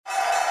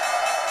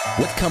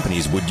What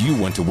companies would you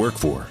want to work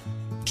for?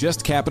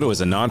 Just Capital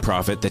is a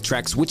nonprofit that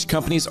tracks which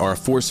companies are a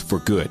force for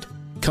good.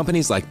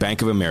 Companies like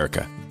Bank of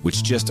America,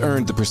 which just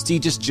earned the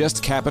prestigious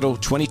Just Capital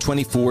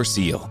 2024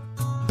 seal.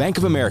 Bank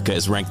of America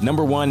is ranked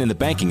 #1 in the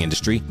banking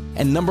industry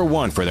and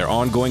 #1 for their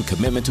ongoing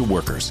commitment to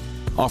workers,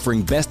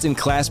 offering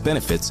best-in-class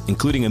benefits,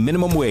 including a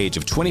minimum wage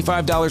of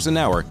 $25 an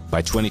hour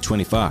by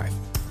 2025.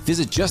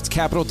 Visit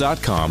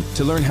justcapital.com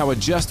to learn how a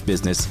just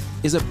business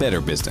is a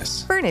better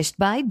business. Furnished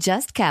by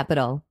Just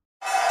Capital.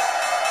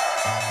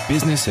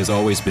 Business has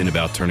always been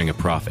about turning a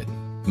profit,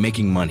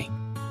 making money.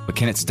 But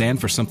can it stand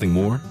for something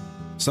more?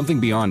 Something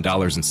beyond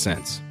dollars and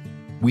cents?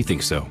 We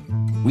think so.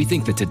 We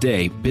think that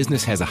today,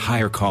 business has a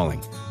higher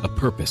calling, a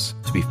purpose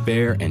to be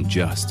fair and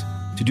just,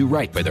 to do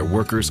right by their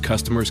workers,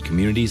 customers,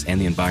 communities,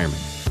 and the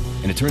environment.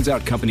 And it turns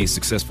out companies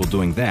successful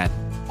doing that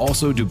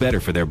also do better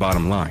for their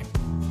bottom line.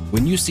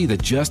 When you see the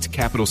Just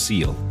Capital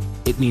seal,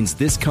 it means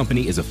this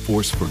company is a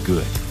force for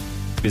good.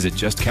 Visit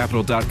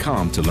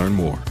justcapital.com to learn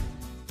more.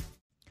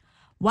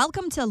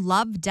 Welcome to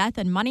Love, Death,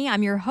 and Money.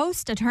 I'm your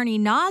host, attorney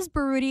Naz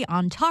Baroudi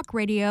on Talk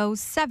Radio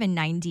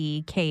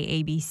 790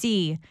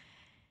 KABC.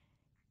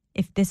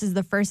 If this is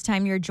the first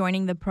time you're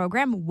joining the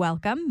program,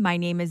 welcome. My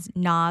name is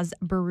Naz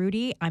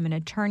Baroudi. I'm an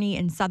attorney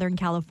in Southern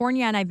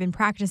California, and I've been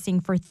practicing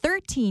for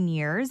 13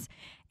 years.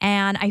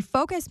 And I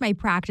focus my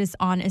practice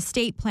on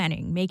estate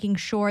planning, making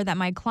sure that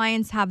my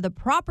clients have the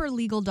proper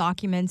legal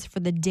documents for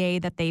the day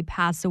that they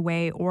pass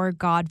away or,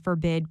 God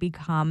forbid,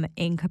 become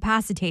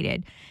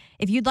incapacitated.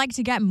 If you'd like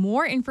to get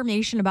more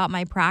information about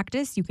my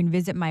practice, you can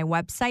visit my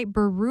website,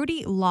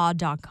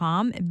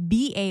 baroudilaw.com,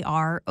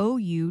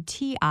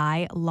 BAROUTI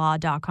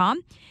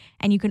law.com.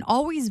 And you can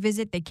always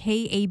visit the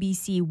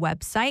KABC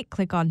website,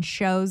 click on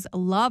shows,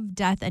 Love,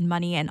 Death, and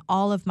Money, and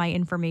all of my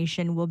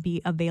information will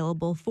be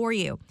available for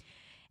you.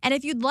 And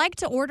if you'd like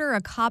to order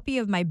a copy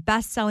of my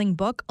best-selling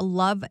book,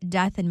 Love,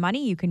 Death, and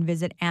Money, you can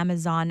visit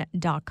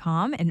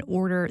Amazon.com and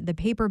order the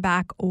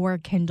paperback or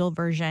Kindle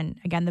version.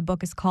 Again, the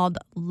book is called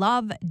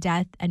Love,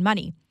 Death, and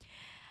Money.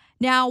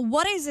 Now,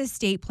 what is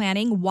estate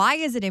planning? Why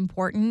is it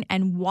important?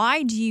 And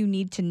why do you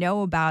need to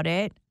know about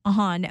it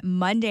on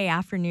Monday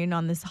afternoon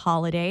on this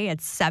holiday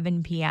at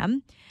 7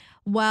 p.m.?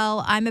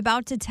 Well, I'm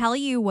about to tell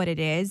you what it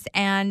is,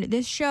 and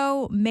this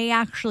show may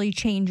actually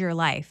change your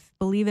life.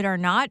 Believe it or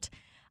not,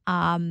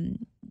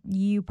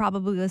 you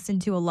probably listen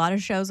to a lot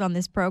of shows on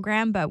this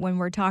program, but when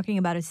we're talking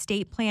about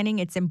estate planning,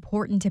 it's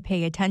important to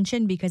pay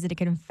attention because it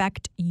can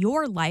affect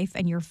your life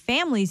and your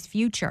family's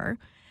future.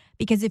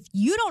 Because if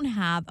you don't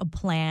have a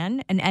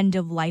plan, an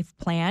end-of-life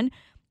plan,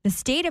 the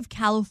state of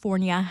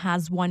California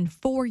has one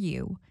for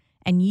you,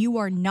 and you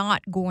are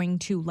not going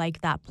to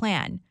like that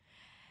plan.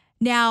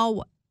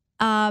 Now,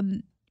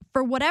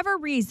 for whatever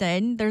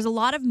reason, there's a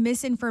lot of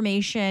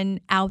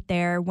misinformation out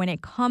there when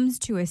it comes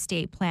to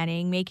estate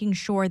planning, making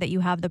sure that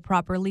you have the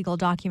proper legal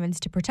documents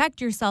to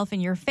protect yourself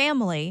and your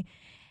family.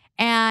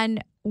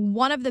 And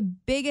one of the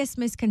biggest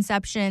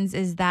misconceptions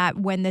is that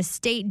when the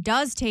state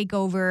does take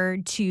over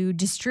to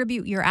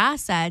distribute your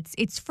assets,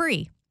 it's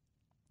free.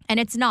 And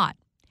it's not.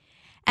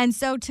 And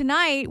so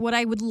tonight, what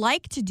I would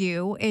like to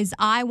do is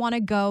I want to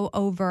go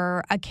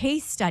over a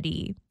case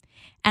study.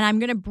 And I'm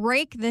going to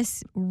break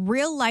this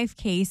real life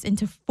case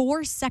into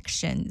 4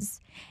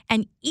 sections.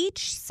 And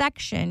each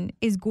section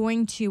is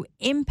going to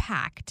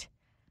impact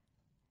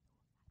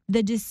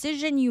the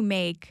decision you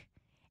make.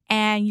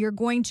 And you're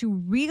going to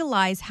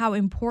realize how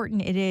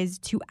important it is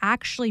to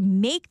actually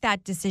make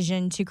that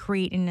decision to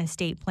create an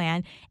estate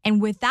plan.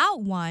 And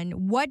without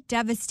one, what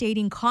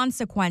devastating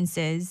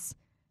consequences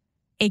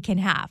it can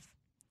have.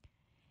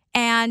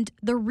 And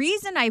the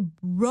reason I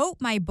wrote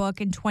my book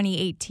in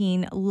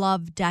 2018,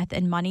 Love, Death,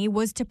 and Money,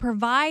 was to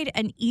provide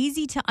an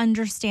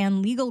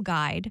easy-to-understand legal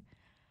guide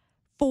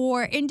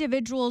for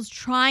individuals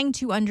trying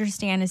to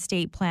understand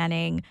estate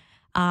planning,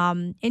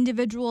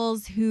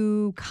 individuals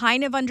who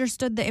kind of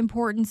understood the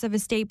importance of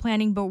estate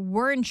planning but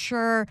weren't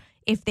sure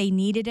if they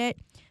needed it.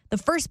 The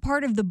first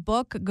part of the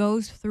book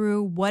goes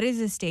through what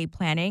is estate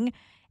planning,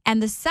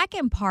 and the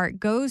second part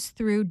goes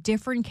through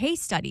different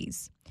case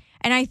studies.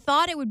 And I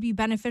thought it would be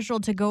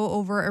beneficial to go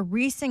over a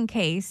recent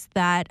case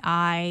that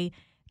I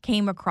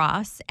came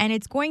across, and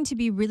it's going to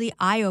be really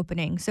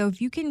eye-opening. So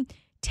if you can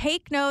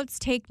take notes,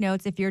 take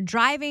notes. If you're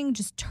driving,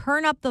 just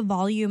turn up the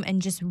volume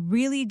and just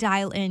really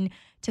dial in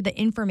to the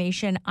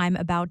information I'm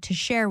about to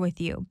share with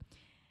you.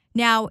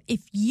 Now,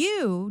 if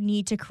you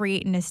need to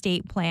create an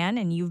estate plan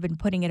and you've been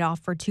putting it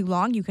off for too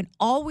long, you can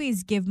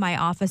always give my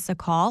office a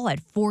call at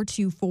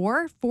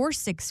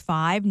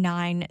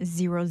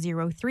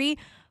 424-465-9003.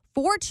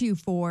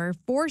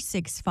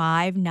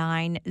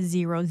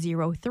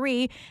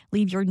 424-465-9003.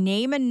 Leave your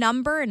name and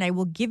number, and I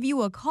will give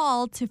you a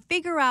call to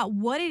figure out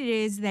what it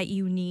is that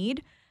you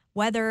need,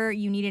 whether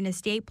you need an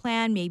estate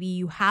plan, maybe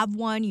you have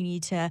one, you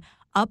need to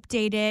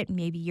update it,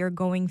 maybe you're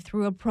going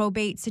through a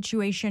probate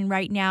situation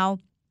right now,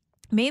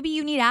 maybe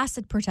you need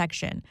asset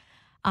protection.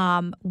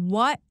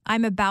 What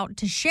I'm about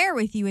to share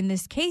with you in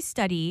this case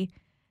study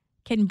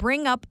can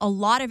bring up a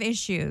lot of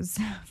issues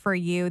for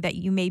you that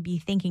you may be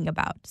thinking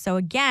about. So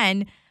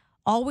again,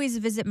 always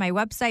visit my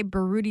website,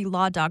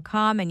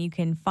 barutilaw.com, and you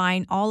can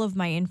find all of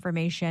my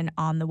information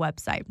on the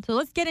website. So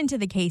let's get into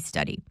the case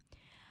study.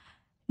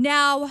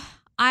 Now,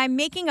 I'm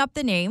making up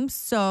the names,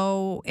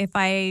 so if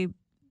I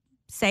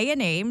say a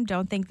name,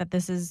 don't think that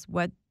this is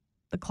what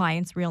the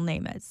client's real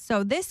name is.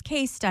 So this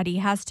case study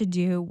has to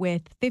do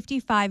with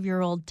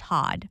 55-year-old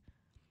Todd,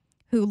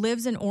 who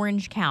lives in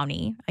Orange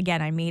County.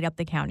 Again, I made up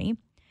the county.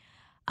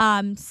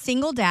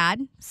 Single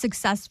dad,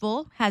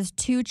 successful, has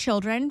 2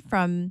 children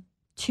from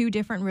 2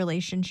 different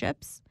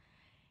relationships.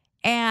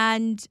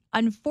 And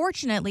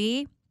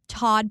unfortunately,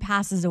 Todd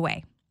passes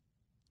away.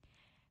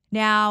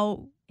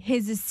 Now,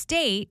 his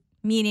estate,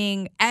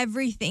 meaning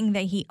everything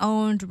that he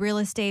owned, real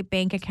estate,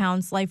 bank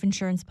accounts, life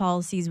insurance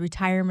policies,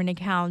 retirement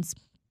accounts,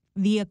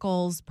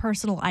 vehicles,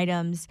 personal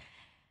items,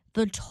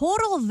 the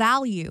total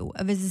value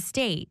of his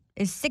estate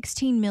is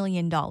 $16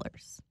 million.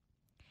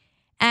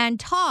 And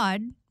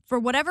Todd, for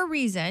whatever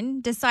reason,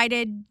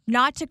 decided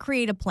not to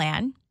create a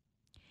plan.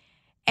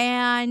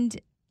 And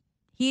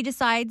he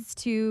decides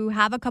to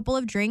have a couple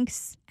of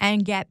drinks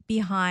and get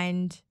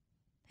behind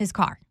his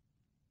car,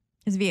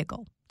 his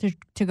vehicle,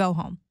 to go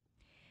home.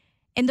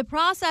 In the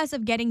process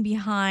of getting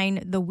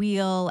behind the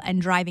wheel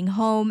and driving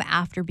home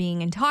after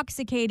being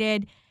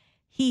intoxicated,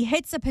 he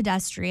hits a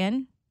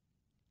pedestrian,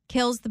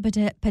 kills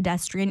the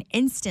pedestrian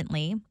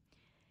instantly.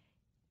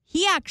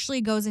 He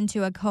actually goes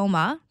into a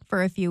coma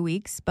for a few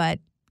weeks, but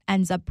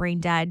ends up brain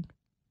dead.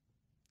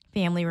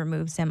 Family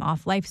removes him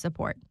off life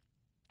support.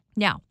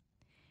 Now,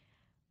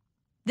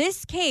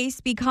 this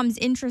case becomes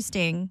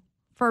interesting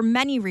for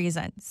many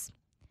reasons.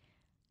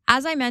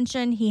 As I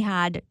mentioned, he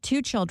had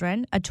 2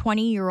 children, a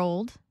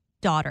 20-year-old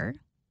daughter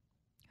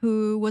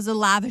who was a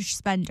lavish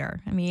spender.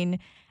 I mean,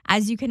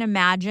 as you can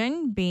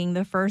imagine, being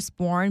the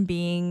firstborn,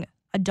 being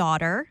a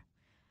daughter,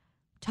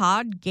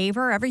 Todd gave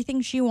her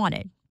everything she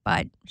wanted,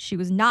 but she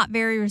was not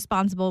very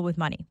responsible with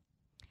money.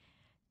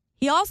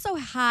 He also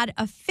had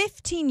a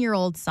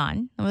 15-year-old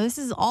son. Now, this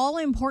is all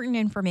important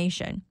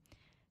information.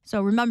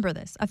 So remember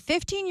this, a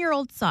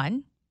 15-year-old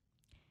son,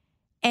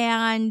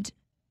 and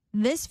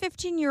this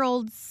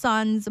 15-year-old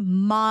son's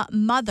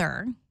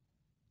mother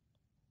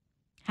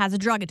has a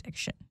drug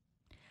addiction.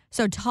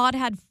 So Todd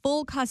had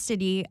full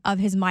custody of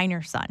his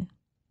minor son.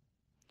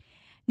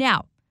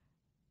 Now,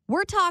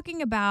 we're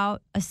talking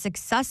about a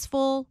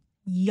successful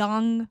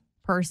young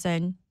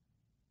person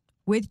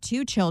with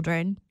 2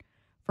 children,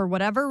 for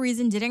whatever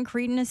reason didn't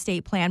create an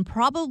estate plan,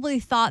 probably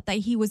thought that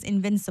he was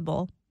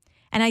invincible.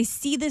 And I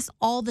see this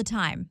all the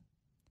time.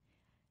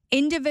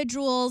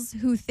 Individuals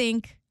who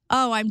think,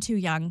 oh, I'm too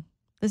young.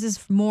 This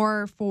is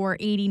more for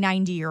 80,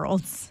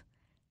 90-year-olds.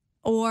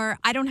 Or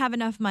I don't have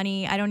enough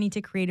money. I don't need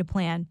to create a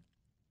plan.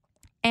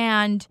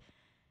 And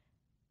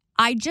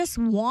I just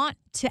want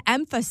to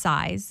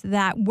emphasize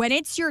that when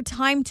it's your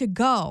time to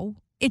go,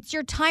 it's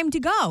your time to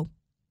go.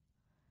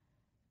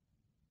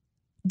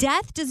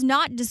 Death does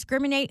not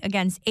discriminate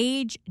against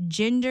age,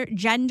 gender,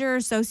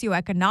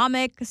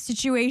 socioeconomic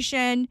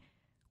situation,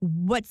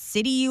 what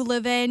city you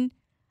live in.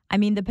 I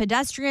mean, the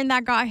pedestrian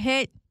that got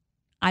hit,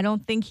 I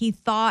don't think he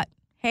thought,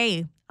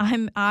 hey,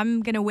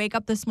 I'm going to wake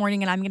up this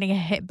morning and I'm going to get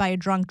hit by a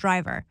drunk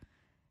driver.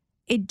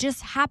 It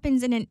just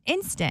happens in an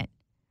instant.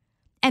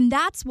 And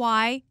that's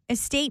why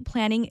estate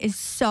planning is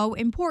so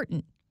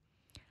important.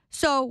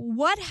 So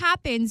what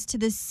happens to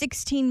the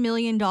 $16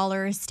 million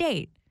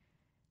estate?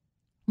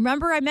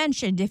 Remember I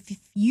mentioned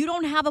if you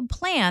don't have a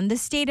plan, the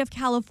state of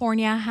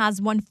California has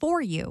one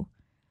for you.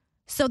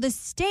 So the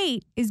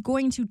state is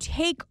going to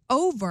take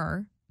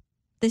over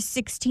the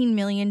 $16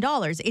 million.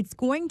 It's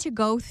going to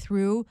go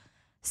through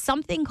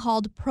something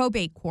called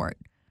probate court.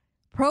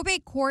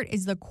 Probate court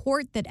is the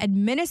court that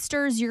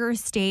administers your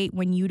estate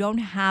when you don't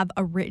have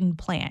a written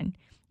plan.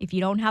 If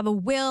you don't have a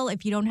will,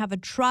 if you don't have a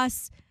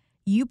trust,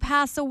 you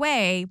pass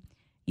away,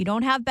 you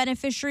don't have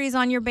beneficiaries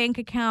on your bank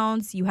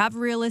accounts, you have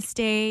real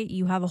estate,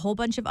 you have a whole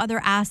bunch of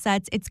other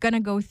assets, it's going to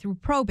go through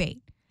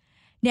probate.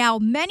 Now,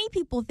 many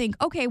people think,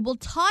 okay, well,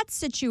 Todd's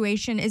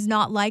situation is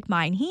not like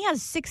mine. He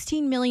has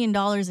 $16 million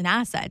in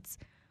assets.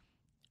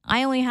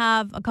 I only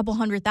have a couple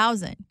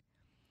 $100,000.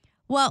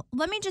 Well,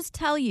 let me just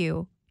tell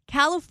you,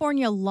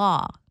 California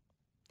law,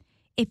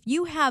 if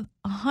you have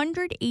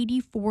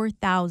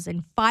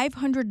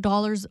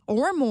 $184,500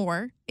 or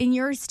more in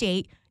your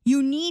estate,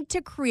 you need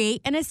to create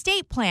an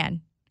estate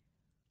plan.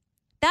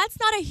 That's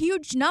not a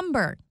huge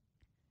number.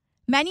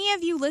 Many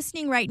of you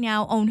listening right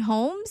now own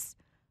homes.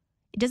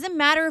 It doesn't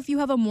matter if you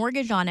have a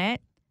mortgage on it.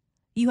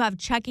 You have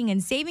checking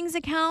and savings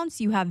accounts.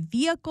 You have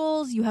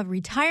vehicles. You have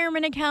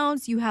retirement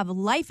accounts. You have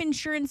life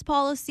insurance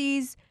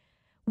policies.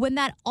 When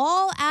that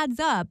all adds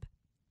up,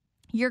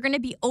 you're going to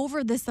be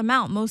over this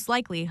amount, most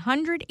likely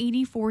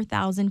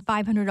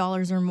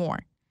 $184,500 or more.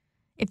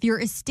 If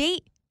your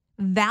estate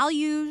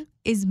value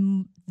is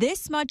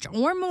this much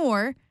or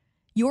more,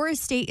 your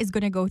estate is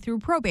going to go through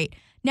probate.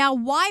 Now,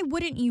 why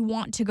wouldn't you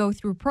want to go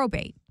through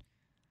probate?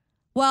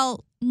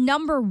 Well,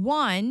 number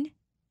one,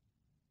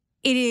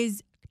 it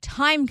is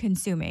time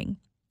consuming.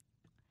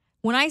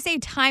 When I say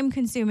time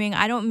consuming,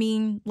 I don't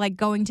mean like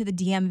going to the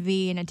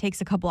DMV and it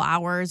takes a couple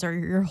hours or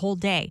your whole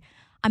day.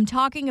 I'm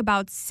talking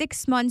about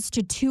 6 months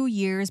to 2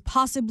 years,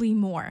 possibly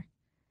more.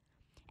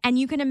 And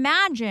you can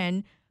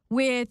imagine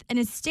with an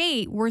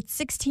estate worth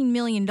 $16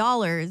 million,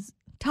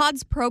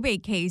 Todd's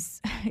probate case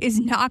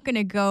is not going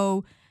to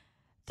go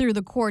through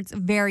the courts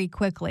very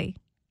quickly.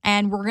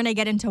 And we're going to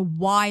get into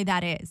why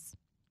that is.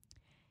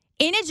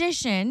 In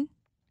addition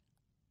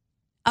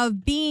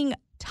of being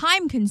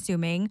time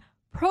consuming,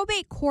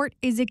 probate court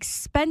is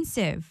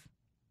expensive.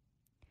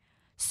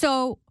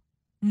 So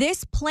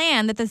this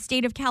plan that the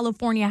state of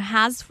California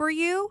has for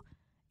you,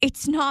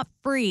 it's not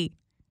free.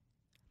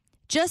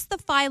 Just the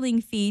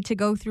filing fee to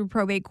go through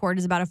probate court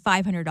is about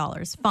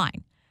 $500,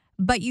 fine.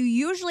 But you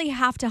usually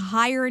have to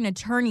hire an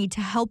attorney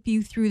to help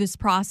you through this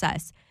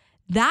process.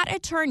 That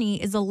attorney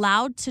is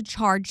allowed to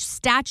charge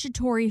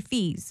statutory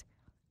fees,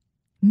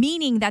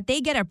 meaning that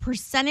they get a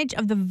percentage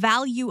of the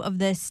value of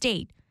the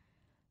estate.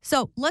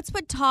 So let's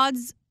put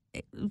Todd's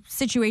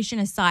situation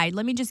aside.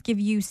 Let me just give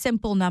you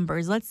simple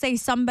numbers. Let's say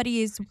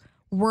somebody is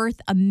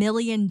worth $1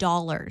 million,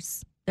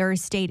 their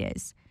estate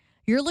is.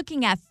 You're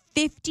looking at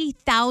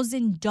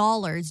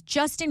 $50,000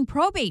 just in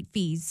probate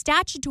fees,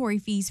 statutory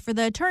fees for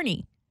the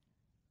attorney.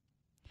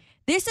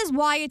 This is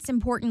why it's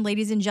important,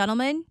 ladies and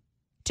gentlemen,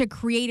 to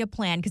create a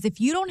plan. Because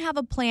if you don't have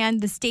a plan,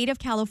 the state of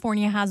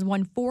California has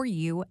one for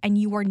you, and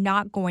you are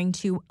not going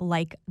to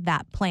like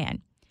that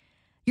plan.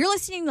 You're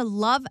listening to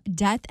Love,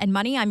 Death, and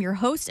Money. I'm your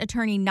host,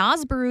 attorney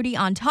Naz Baroudi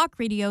on Talk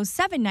Radio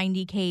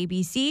 790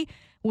 KABC.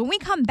 When we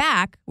come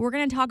back, we're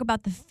going to talk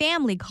about the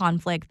family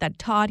conflict that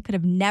Todd could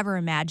have never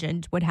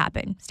imagined would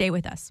happen. Stay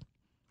with us.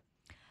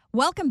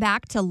 Welcome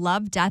back to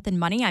Love, Death, and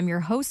Money. I'm your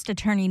host,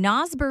 attorney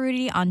Naz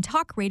Baroudi on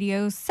Talk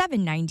Radio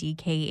 790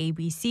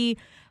 KABC.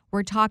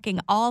 We're talking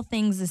all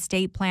things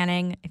estate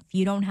planning. If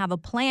you don't have a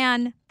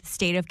plan, the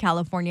state of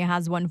California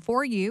has one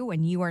for you,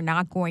 and you are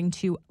not going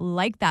to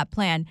like that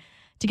plan.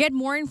 To get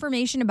more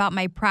information about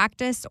my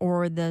practice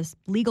or the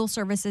legal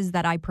services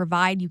that I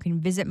provide, you can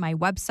visit my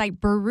website,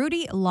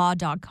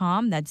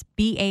 baroudilaw.com. That's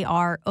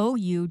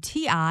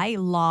BAROUTI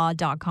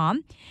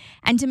law.com.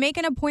 And to make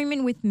an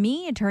appointment with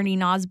me, attorney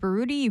Naz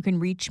Baroudi, you can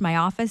reach my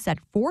office at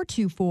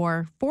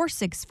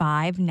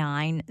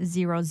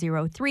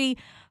 424-465-9003.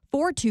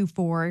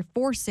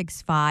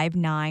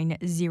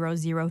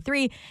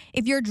 424-465-9003.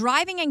 If you're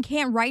driving and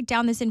can't write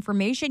down this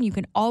information, you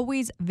can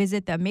always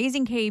visit the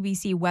amazing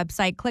KABC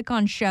website, click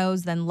on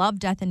shows, then Love,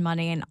 Death, and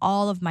Money, and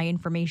all of my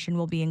information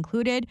will be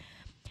included.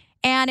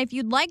 And if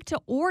you'd like to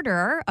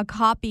order a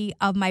copy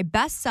of my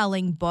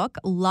best-selling book,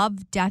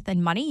 Love, Death,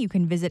 and Money, you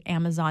can visit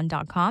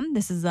Amazon.com.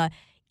 This is a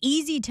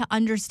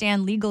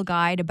easy-to-understand legal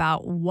guide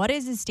about what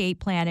is estate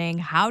planning,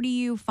 how do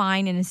you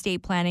find an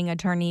estate planning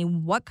attorney,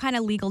 what kind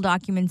of legal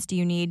documents do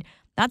you need.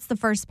 That's the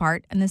first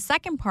part. And the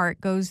second part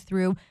goes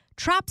through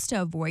traps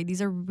to avoid.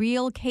 These are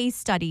real case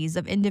studies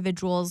of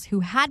individuals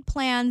who had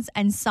plans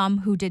and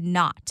some who did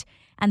not,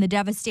 and the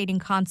devastating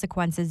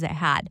consequences it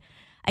had.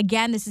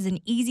 Again, this is an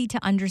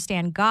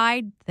easy-to-understand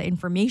guide. The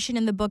information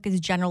in the book is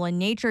general in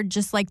nature,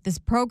 just like this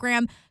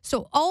program.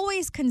 So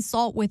always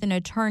consult with an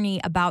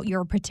attorney about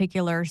your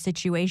particular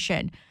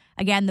situation.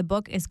 Again, the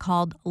book is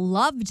called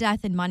Love,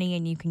 Death, and Money,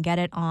 and you can get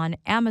it on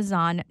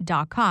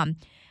Amazon.com.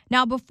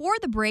 Now, before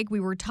the break, we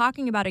were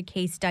talking about a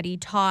case study.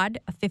 Todd,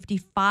 a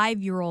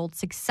 55-year-old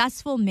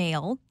successful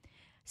male,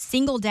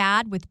 single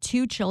dad with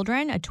 2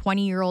 children, a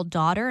 20-year-old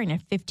daughter and a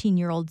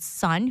 15-year-old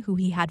son who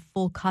he had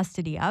full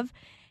custody of.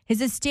 His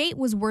estate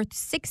was worth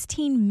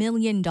 $16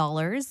 million.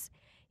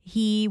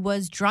 He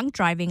was drunk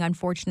driving,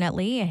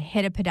 unfortunately,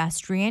 hit a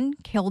pedestrian,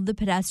 killed the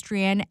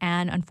pedestrian,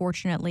 and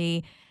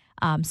unfortunately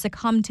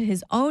succumbed to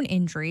his own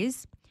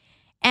injuries.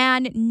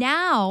 And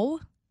now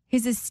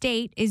his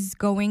estate is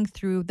going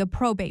through the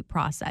probate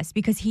process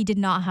because he did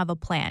not have a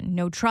plan,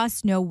 no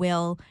trust, no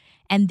will,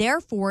 and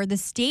therefore the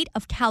state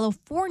of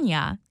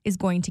California is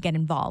going to get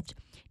involved.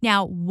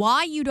 Now,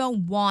 why you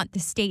don't want the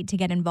state to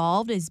get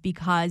involved is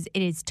because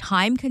it is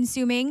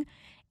time-consuming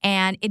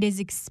and it is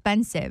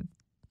expensive.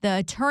 The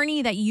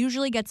attorney that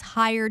usually gets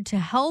hired to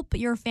help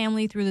your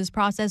family through this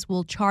process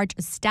will charge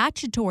a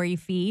statutory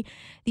fee.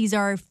 These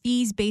are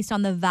fees based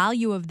on the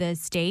value of the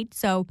estate.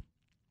 So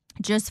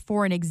just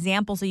for an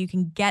example, so you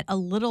can get a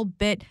little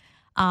bit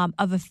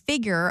of a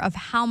figure of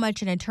how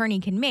much an attorney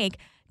can make,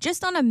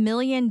 just on $1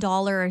 million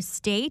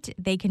estate,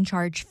 they can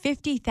charge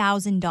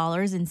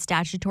 $50,000 in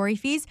statutory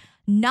fees,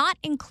 not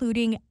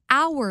including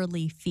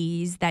hourly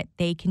fees that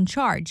they can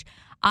charge.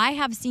 I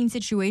have seen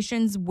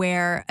situations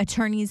where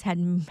attorneys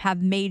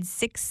have made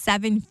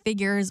 6-7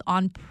 figures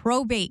on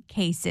probate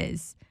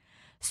cases.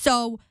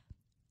 So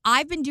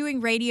I've been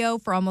doing radio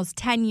for almost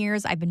 10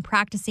 years. I've been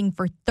practicing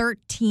for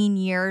 13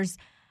 years.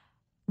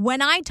 When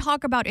I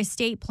talk about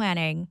estate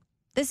planning,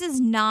 this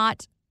is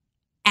not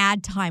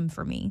ad time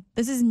for me.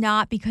 This is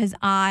not because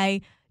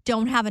I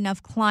don't have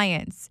enough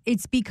clients.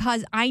 It's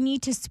because I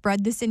need to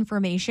spread this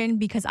information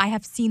because I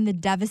have seen the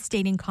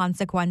devastating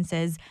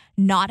consequences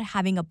not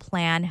having a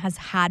plan has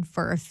had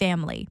for a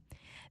family.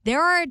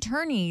 There are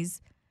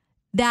attorneys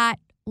that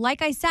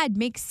like I said,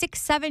 make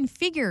 6-7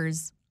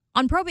 figures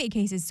on probate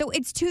cases. So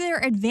it's to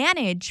their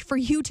advantage for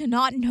you to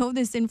not know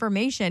this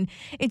information.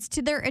 It's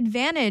to their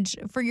advantage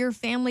for your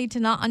family to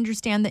not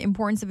understand the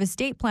importance of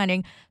estate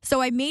planning.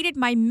 So I made it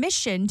my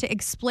mission to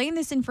explain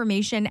this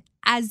information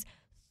as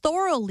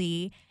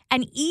thoroughly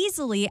and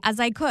easily as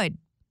I could,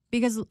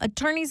 because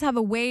attorneys have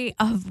a way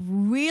of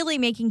really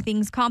making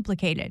things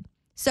complicated.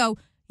 So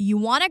you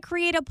want to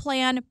create a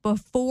plan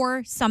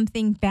before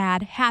something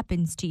bad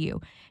happens to you.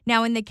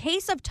 Now, in the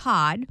case of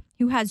Todd,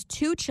 who has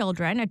 2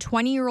 children, a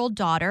 20-year-old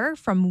daughter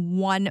from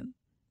one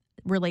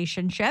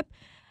relationship,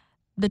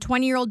 the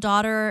 20-year-old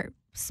daughter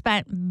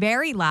spent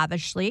very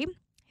lavishly.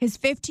 His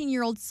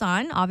 15-year-old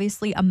son,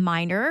 obviously a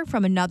minor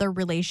from another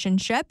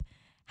relationship,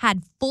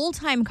 had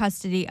full-time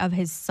custody of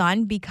his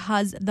son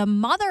because the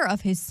mother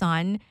of his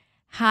son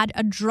had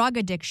a drug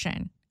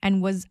addiction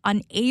and was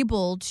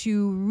unable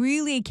to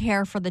really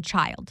care for the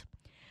child.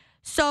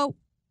 So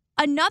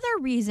another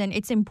reason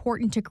it's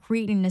important to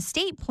create an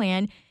estate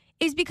plan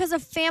is because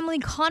of family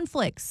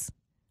conflicts.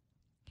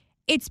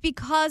 It's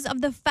because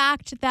of the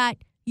fact that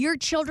your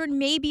children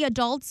may be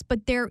adults,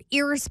 but they're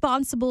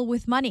irresponsible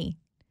with money.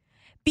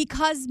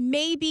 Because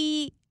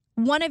maybe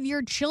one of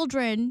your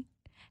children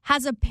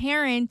has a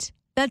parent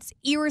that's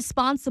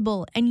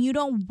irresponsible and you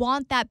don't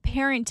want that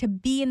parent to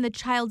be in the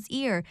child's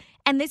ear.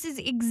 And this is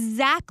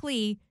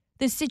exactly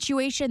the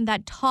situation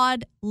that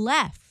Todd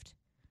left.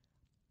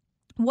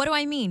 What do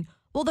I mean?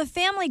 Well, the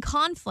family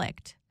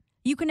conflict.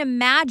 You can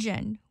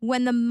imagine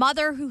when the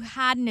mother who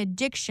had an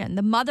addiction,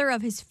 the mother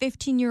of his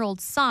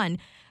 15-year-old son,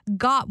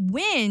 got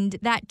wind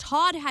that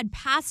Todd had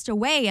passed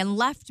away and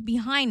left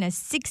behind a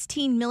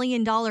 $16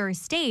 million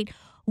estate,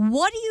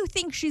 what do you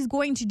think she's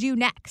going to do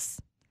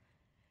next?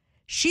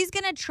 She's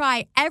going to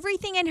try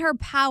everything in her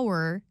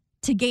power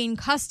to gain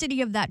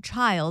custody of that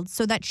child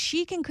so that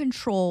she can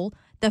control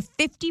the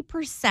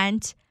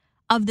 50%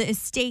 of the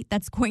estate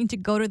that's going to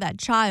go to that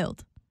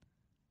child.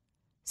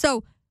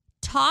 So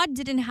Todd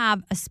didn't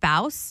have a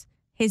spouse.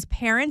 His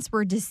parents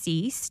were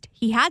deceased.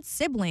 He had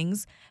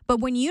siblings.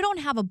 But when you don't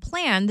have a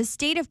plan, the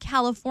state of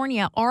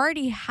California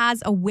already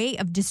has a way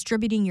of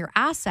distributing your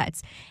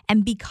assets.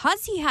 And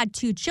because he had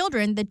 2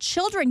 children, the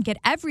children get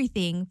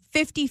everything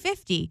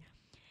 50-50.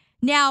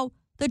 Now,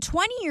 the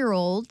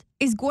 20-year-old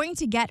is going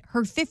to get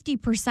her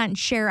 50%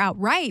 share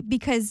outright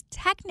because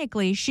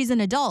technically she's an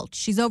adult.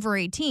 She's over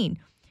 18.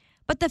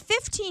 But the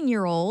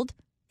 15-year-old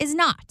is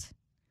not.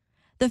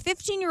 The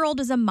 15-year-old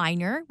is a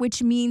minor,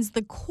 which means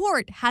the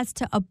court has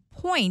to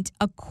appoint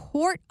a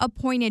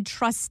court-appointed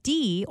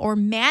trustee or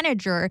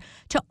manager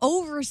to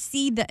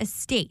oversee the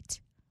estate.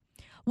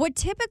 What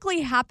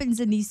typically happens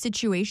in these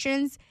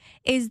situations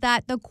is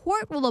that the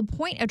court will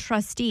appoint a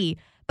trustee,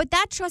 but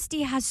that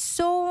trustee has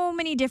so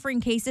many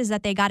different cases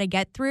that they got to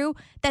get through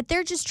that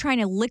they're just trying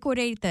to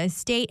liquidate the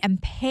estate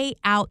and pay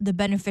out the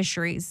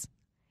beneficiaries.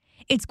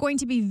 It's going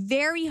to be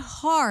very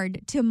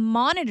hard to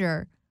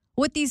monitor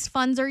what these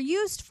funds are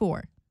used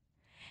for.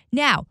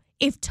 Now,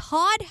 if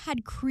Todd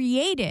had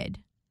created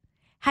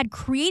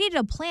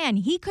a plan,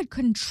 he could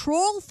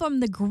control from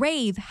the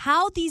grave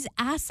how these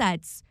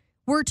assets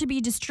were to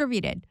be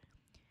distributed.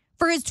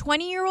 For his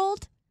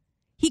 20-year-old,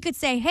 he could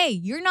say, hey,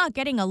 you're not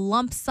getting a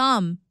lump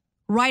sum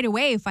right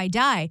away if I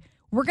die.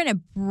 We're going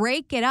to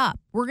break it up.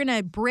 We're going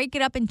to break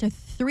it up into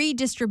 3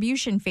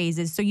 distribution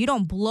phases so you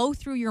don't blow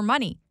through your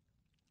money.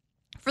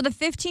 For the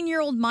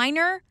 15-year-old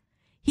minor,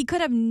 he could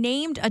have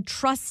named a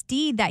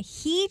trustee that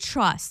he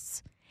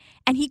trusts.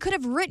 And he could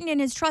have written in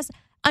his trust,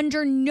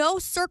 under no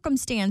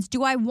circumstance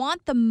do I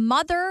want the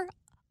mother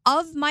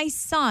of my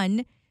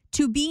son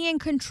to be in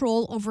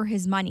control over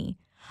his money.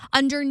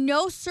 Under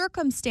no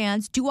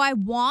circumstance do I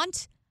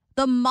want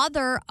the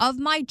mother of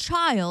my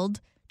child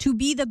to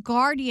be the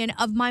guardian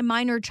of my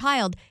minor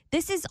child.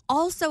 This is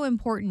also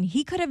important.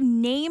 He could have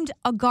named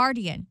a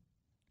guardian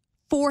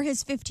for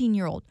his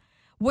 15-year-old.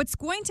 What's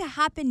going to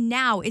happen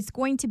now is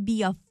going to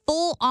be a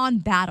full-on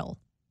battle.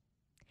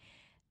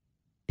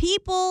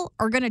 People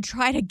are going to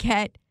try to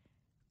get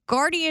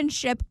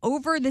guardianship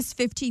over this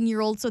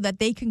 15-year-old so that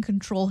they can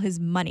control his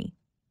money.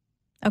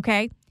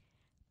 Okay?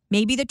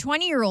 Maybe the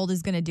 20-year-old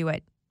is going to do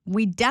it.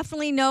 We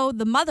definitely know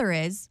the mother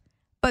is.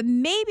 But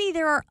maybe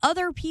there are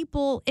other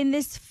people in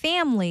this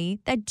family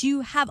that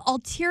do have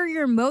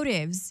ulterior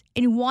motives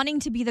in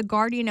wanting to be the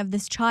guardian of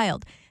this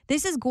child.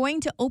 This is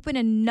going to open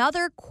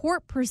another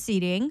court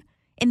proceeding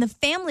in the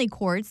family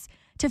courts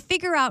to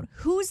figure out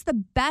who's the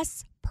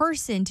best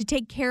person to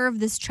take care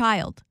of this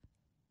child.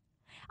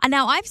 And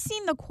now I've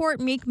seen the court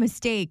make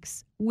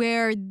mistakes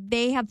where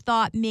they have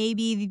thought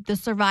maybe the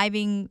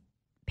surviving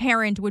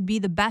parent would be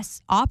the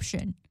best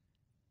option.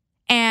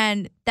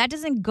 And that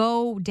doesn't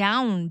go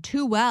down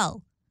too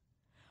well.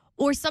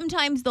 Or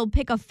sometimes they'll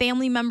pick a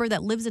family member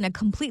that lives in a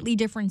completely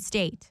different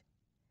state.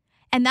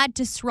 And that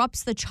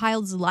disrupts the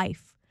child's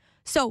life.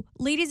 So,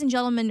 ladies and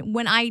gentlemen,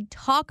 when I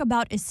talk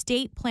about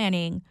estate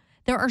planning,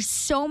 there are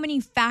so many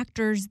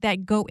factors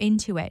that go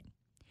into it.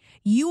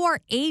 You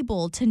are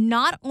able to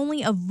not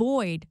only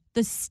avoid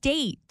the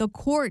state, the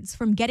courts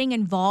from getting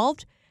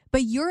involved,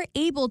 but you're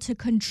able to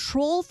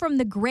control from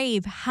the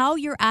grave how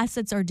your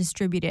assets are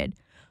distributed.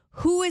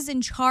 Who is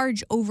in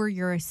charge over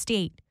your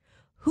estate?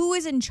 Who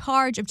is in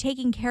charge of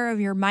taking care of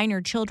your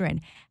minor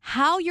children?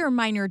 How your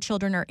minor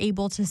children are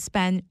able to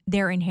spend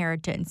their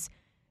inheritance?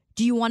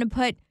 Do you want to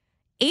put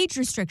age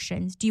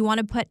restrictions? Do you want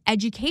to put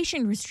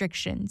education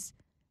restrictions?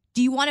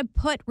 Do you want to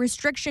put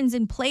restrictions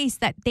in place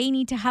that they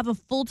need to have a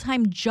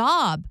full-time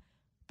job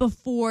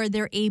before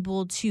they're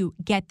able to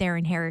get their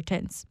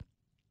inheritance?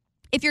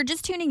 If you're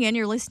just tuning in,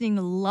 you're listening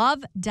to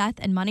Love, Death,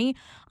 and Money.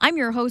 I'm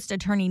your host,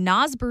 attorney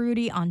Naz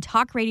Baroudi on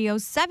Talk Radio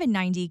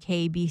 790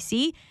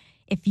 KBC.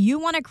 If you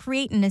want to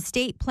create an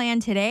estate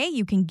plan today,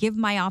 you can give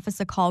my office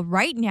a call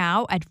right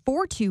now at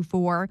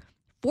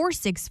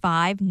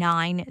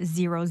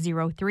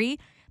 424-465-9003.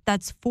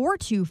 That's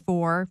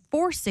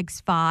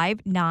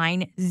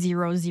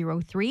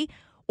 424-465-9003.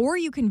 Or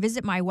you can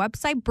visit my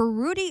website,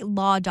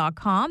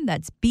 baroudilaw.com.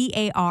 That's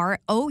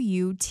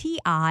BAROUTI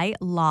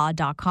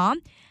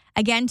law.com.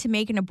 Again, to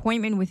make an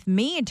appointment with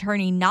me,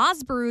 attorney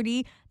Naz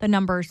Baroudi, the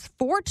number's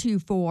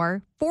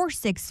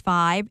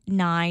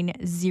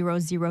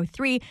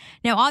 424-465-9003.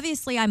 Now,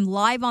 obviously, I'm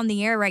live on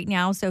the air right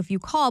now, so if you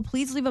call,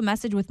 please leave a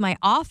message with my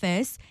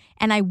office,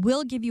 and I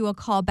will give you a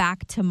call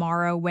back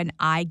tomorrow when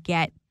I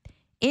get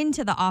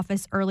into the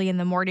office early in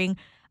the morning.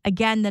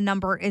 Again, the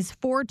number is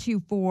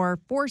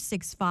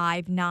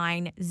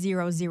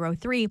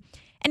 424-465-9003.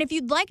 And if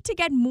you'd like to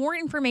get more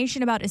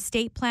information about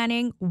estate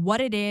planning, what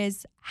it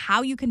is,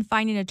 how you can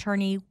find an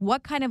attorney,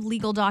 what kind of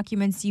legal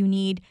documents you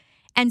need,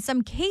 and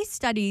some case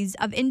studies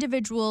of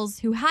individuals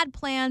who had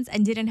plans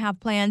and didn't have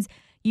plans,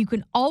 you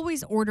can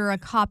always order a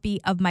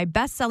copy of my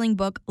best-selling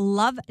book,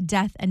 Love,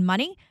 Death, and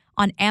Money,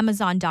 on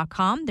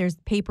Amazon.com. There's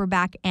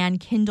paperback and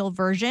Kindle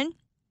version.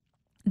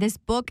 This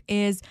book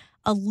is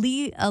a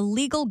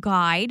legal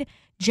guide,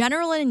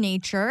 general in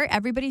nature.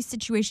 Everybody's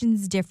situation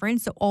is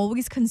different, so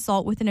always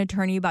consult with an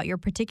attorney about your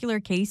particular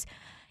case.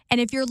 And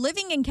if you're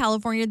living in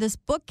California, this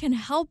book can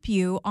help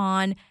you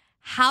on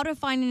how to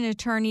find an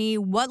attorney,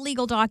 what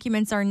legal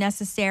documents are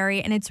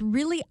necessary, and it's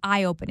really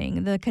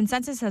eye-opening. The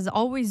consensus has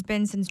always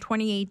been since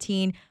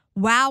 2018,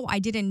 wow, I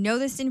didn't know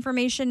this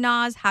information,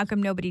 Naz. How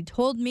come nobody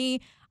told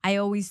me? I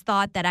always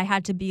thought that I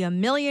had to be a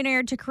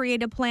millionaire to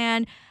create a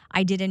plan.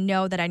 I didn't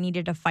know that I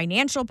needed a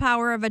financial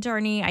power of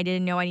attorney. I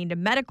didn't know I needed a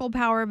medical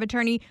power of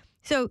attorney.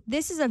 So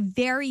this is a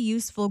very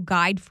useful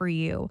guide for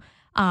you.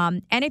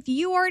 And if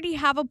you already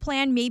have a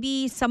plan,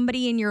 maybe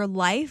somebody in your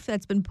life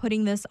that's been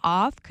putting this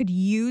off could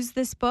use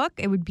this book.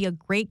 It would be a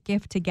great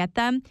gift to get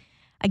them.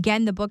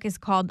 Again, the book is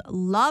called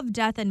Love,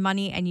 Death, and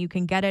Money, and you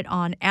can get it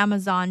on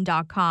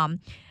Amazon.com.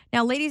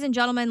 Now, ladies and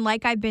gentlemen,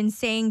 like I've been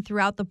saying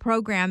throughout the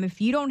program,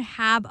 if you don't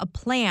have a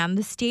plan,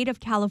 the state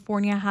of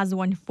California has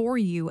one for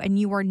you, and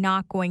you are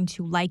not going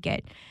to like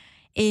it.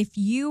 If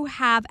you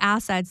have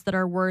assets that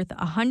are worth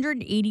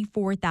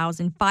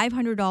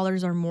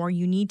 $184,500 or more,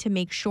 you need to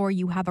make sure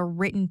you have a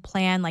written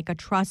plan like a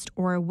trust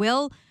or a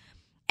will,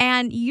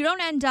 and you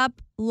don't end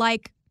up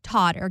like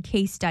Todd, our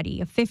case study,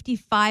 a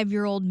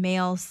 55-year-old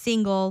male,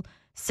 single,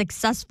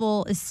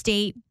 successful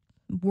estate,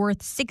 worth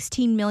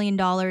 $16 million,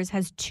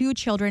 has 2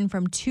 children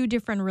from 2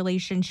 different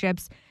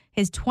relationships.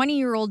 His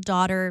 20-year-old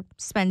daughter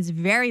spends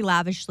very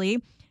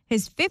lavishly.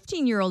 His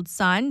 15-year-old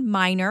son,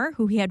 minor,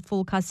 who he had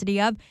full custody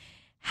of,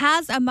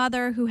 has a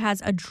mother who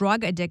has a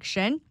drug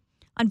addiction.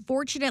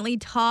 Unfortunately,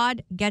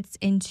 Todd gets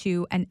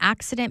into an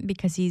accident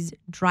because he's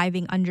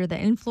driving under the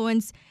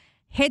influence,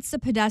 hits a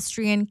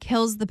pedestrian,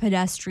 kills the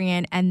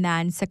pedestrian, and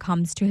then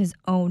succumbs to his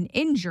own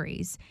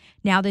injuries.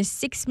 Now, this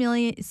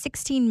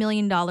 $16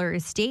 million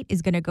estate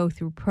is going to go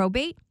through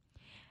probate.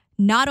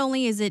 Not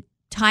only is it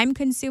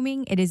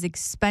time-consuming, it is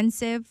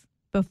expensive.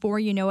 Before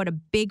you know it, a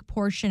big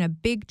portion, a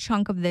big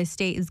chunk of the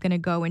estate is going to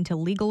go into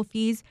legal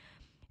fees.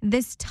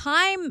 This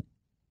time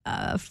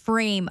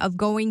frame of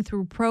going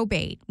through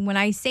probate, when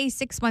I say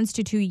 6 months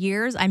to 2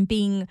 years, I'm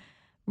being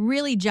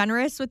really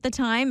generous with the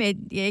time.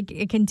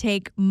 It can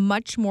take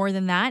much more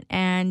than that.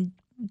 And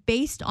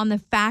based on the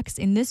facts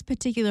in this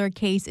particular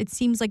case, it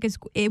seems like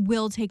it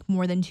will take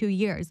more than 2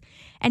 years.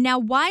 And now,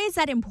 why is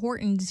that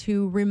important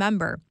to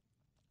remember?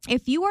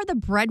 If you are the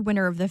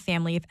breadwinner of the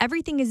family, if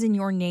everything is in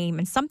your name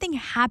and something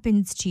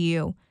happens to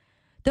you,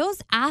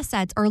 those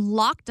assets are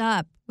locked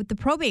up with the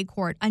probate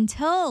court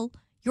until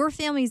your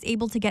family is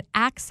able to get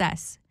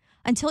access,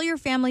 until your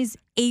family's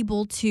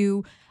able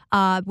to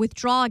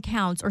withdraw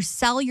accounts or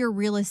sell your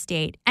real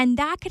estate. And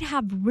that could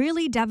have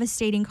really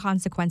devastating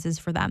consequences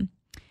for them.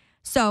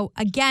 So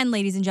again,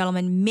 ladies and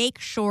gentlemen, make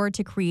sure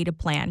to create a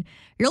plan.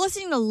 You're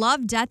listening to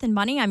Love, Death, and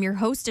Money. I'm your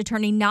host,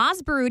 attorney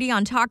Naz Baroudi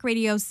on Talk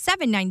Radio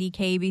 790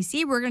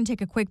 KBC. We're going to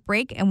take a quick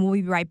break and we'll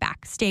be right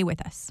back. Stay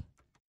with us.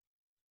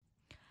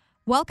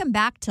 Welcome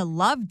back to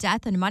Love,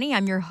 Death, and Money.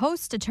 I'm your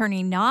host,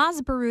 attorney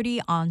Naz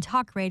Baroudi on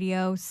Talk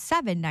Radio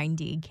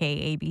 790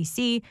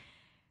 KABC,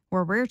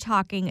 where we're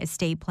talking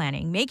estate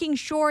planning, making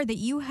sure that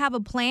you have a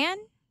plan,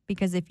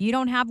 because if you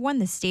don't have one,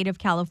 the state of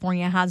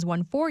California has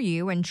one for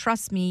you, and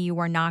trust me, you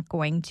are not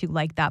going to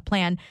like that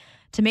plan.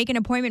 To make an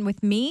appointment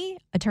with me,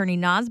 attorney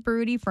Naz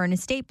Baroudi, for an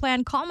estate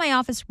plan, call my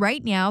office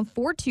right now,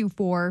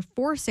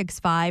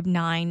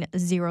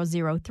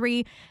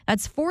 424-465-9003.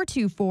 That's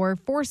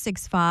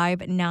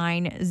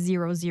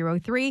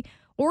 424-465-9003.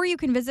 Or you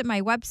can visit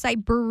my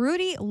website,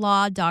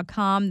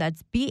 baroudilaw.com.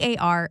 That's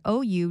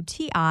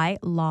BAROUTI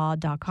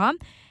law.com.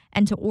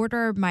 And to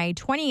order my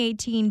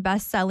 2018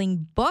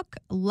 best-selling book,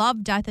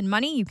 Love, Death, and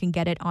Money, you can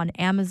get it on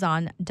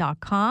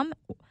Amazon.com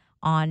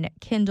on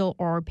Kindle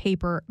or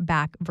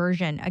paperback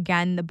version.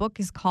 Again, the book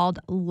is called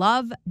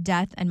Love,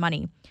 Death, and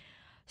Money.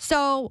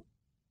 So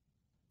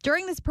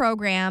during this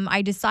program,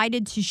 I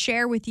decided to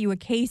share with you a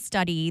case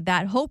study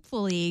that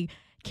hopefully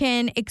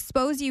can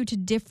expose you to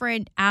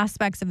different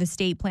aspects of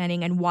estate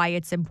planning and why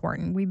it's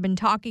important. We've been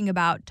talking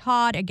about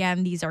Todd.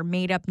 Again, these are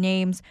made-up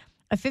names.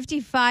 A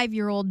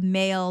 55-year-old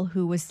male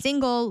who was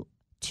single,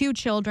 2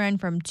 children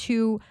from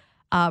 2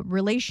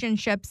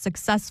 relationships,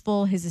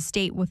 successful. His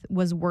estate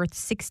was worth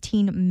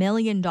 $16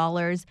 million.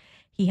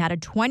 He had a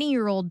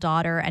 20-year-old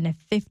daughter and a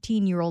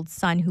 15-year-old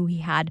son who he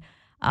had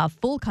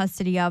full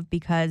custody of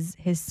because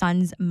his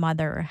son's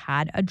mother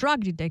had a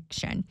drug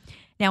addiction.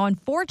 Now,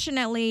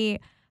 unfortunately,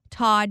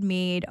 Todd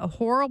made a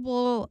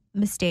horrible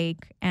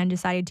mistake and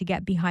decided to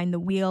get behind the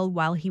wheel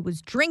while he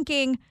was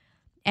drinking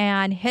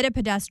and hit a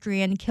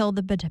pedestrian, killed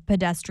the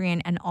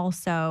pedestrian, and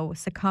also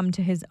succumbed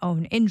to his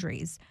own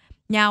injuries.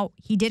 Now,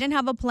 he didn't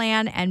have a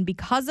plan, and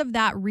because of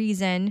that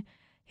reason,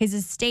 his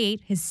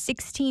estate, his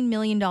 $16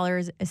 million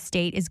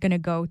estate, is going to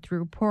go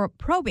through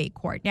probate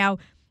court. Now,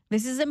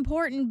 this is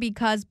important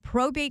because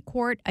probate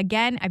court,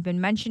 again, I've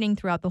been mentioning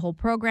throughout the whole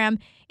program,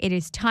 it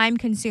is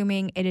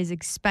time-consuming, it is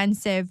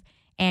expensive,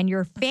 and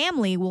your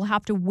family will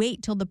have to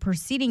wait till the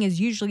proceeding is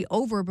usually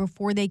over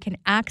before they can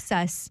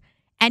access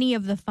any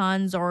of the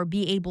funds or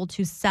be able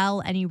to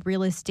sell any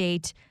real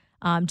estate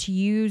to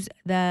use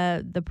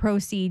the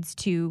proceeds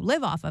to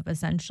live off of,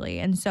 essentially.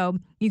 And so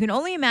you can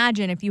only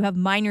imagine, if you have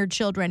minor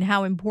children,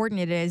 how important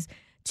it is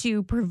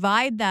to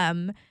provide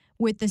them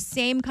with the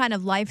same kind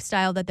of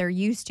lifestyle that they're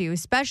used to,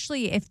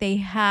 especially if they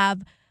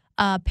have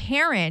a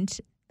parent,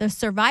 the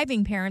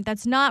surviving parent,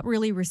 that's not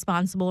really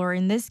responsible, or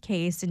in this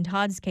case, in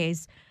Todd's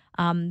case,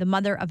 the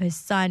mother of his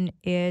son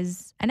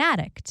is an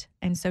addict.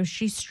 And so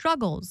she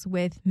struggles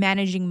with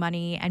managing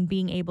money and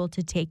being able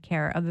to take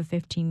care of a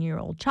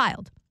 15-year-old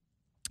child.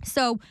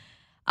 So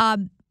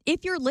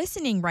if you're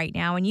listening right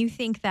now and you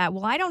think that,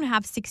 well, I don't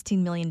have $16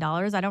 million,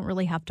 I don't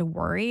really have to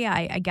worry.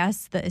 I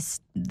guess the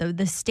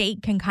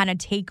state can kind of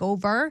take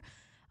over.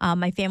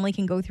 My family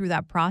can go through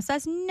that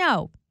process.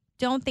 No,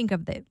 don't think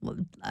of it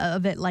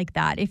like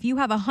that. If you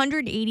have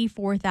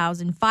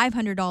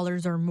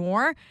 $184,500 or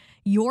more,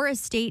 your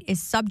estate is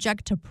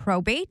subject to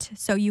probate.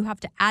 So you have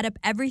to add up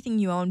everything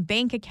you own: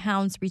 bank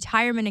accounts,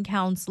 retirement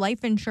accounts,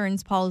 life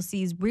insurance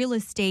policies, real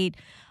estate,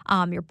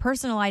 your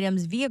personal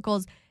items,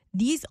 vehicles.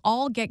 These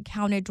all get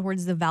counted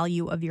towards the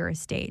value of your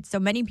estate. So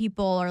many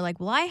people are like,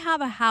 well, I have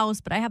a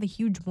house, but I have a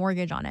huge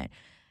mortgage on it.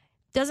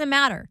 Doesn't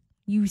matter.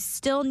 You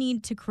still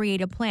need to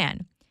create a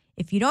plan.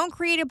 If you don't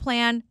create a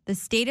plan, the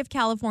state of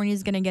California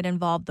is going to get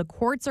involved. The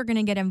courts are going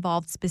to get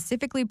involved,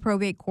 specifically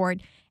probate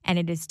court, and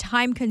it is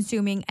time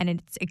consuming and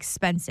it's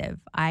expensive.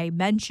 I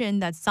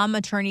mentioned that some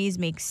attorneys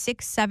make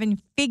 6-7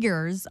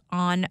 figures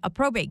on a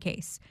probate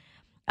case.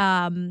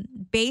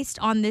 Based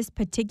on this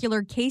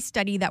particular case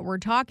study that we're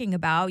talking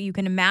about, you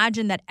can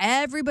imagine that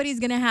everybody's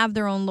going to have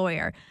their own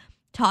lawyer.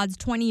 Todd's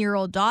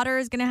 20-year-old daughter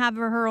is going to have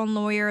her own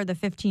lawyer. The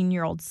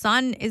 15-year-old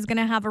son is going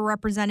to have a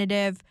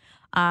representative.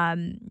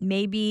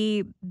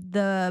 Maybe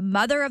the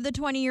mother of the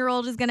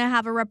 20-year-old is going to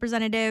have a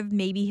representative.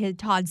 Maybe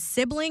Todd's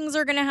siblings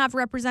are going to have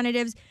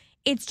representatives.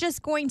 It's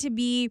just going to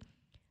be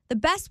the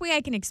best way I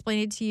can explain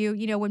it to you.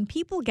 You know, when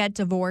people get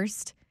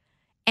divorced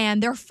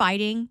and they're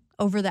fighting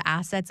over the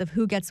assets of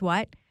who gets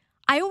what,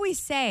 I always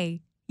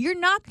say, you're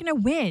not going to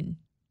win,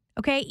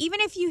 okay?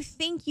 Even if you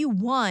think you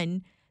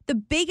won, the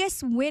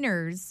biggest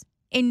winners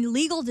in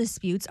legal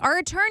disputes are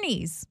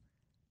attorneys.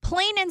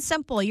 Plain and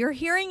simple. You're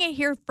hearing it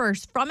here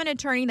first from an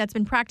attorney that's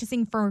been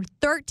practicing for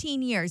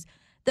 13 years.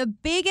 The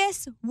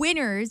biggest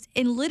winners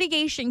in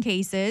litigation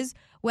cases,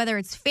 whether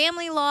it's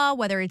family law,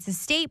 whether it's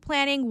estate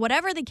planning,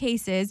 whatever the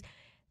case is,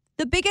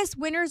 the biggest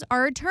winners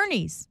are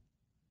attorneys.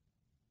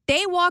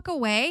 They walk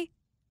away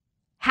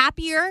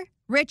happier,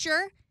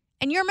 richer,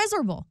 and you're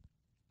miserable.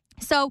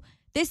 So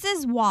this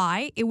is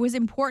why it was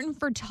important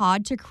for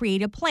Todd to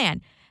create a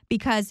plan,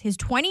 because his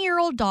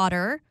 20-year-old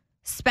daughter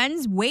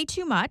spends way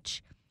too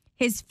much.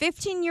 His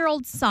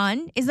 15-year-old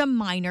son is a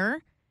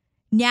minor.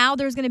 Now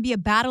there's going to be a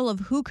battle of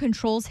who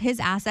controls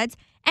his assets,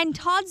 and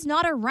Todd's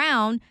not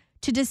around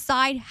to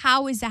decide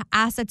how his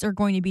assets are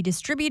going to be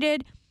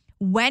distributed,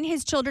 when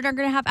his children are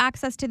going to have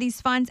access to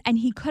these funds, and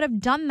he could have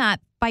done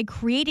that by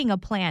creating a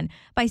plan,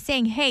 by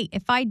saying, hey,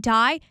 if I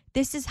die,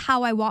 this is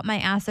how I want my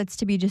assets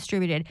to be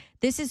distributed.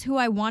 This is who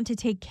I want to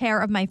take care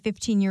of my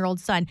 15-year-old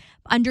son.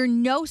 Under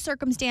no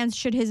circumstance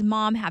should his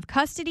mom have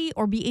custody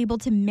or be able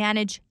to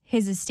manage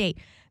his estate.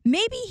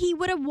 Maybe he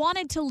would have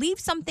wanted to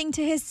leave something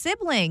to his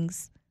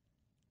siblings.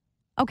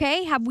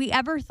 Okay, have we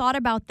ever thought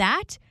about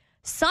that?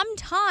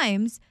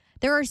 Sometimes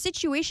There are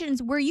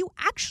situations where you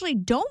actually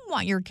don't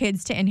want your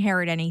kids to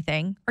inherit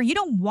anything, or you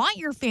don't want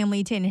your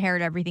family to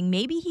inherit everything.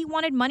 Maybe he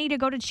wanted money to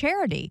go to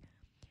charity.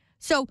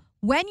 So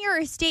when your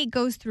estate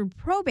goes through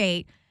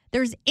probate,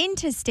 there's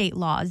intestate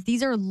laws.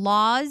 These are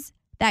laws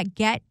that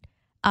get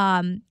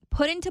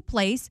put into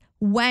place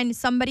when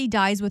somebody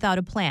dies without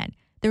a plan.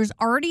 There's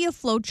already a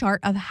flow chart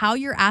of how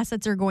your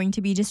assets are going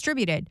to be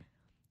distributed.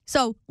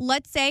 So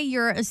let's say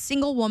you're a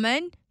single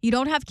woman, you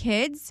don't have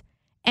kids,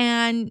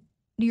 and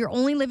your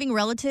only living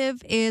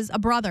relative is a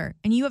brother,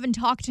 and you haven't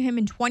talked to him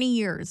in 20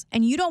 years,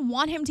 and you don't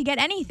want him to get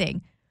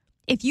anything.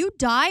 If you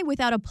die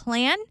without a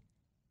plan,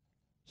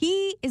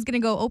 he is going to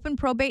go open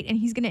probate, and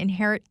he's going to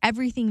inherit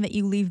everything that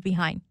you leave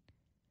behind.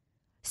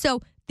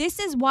 So this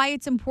is why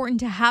it's important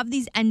to have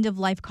these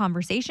end-of-life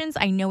conversations.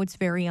 I know it's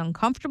very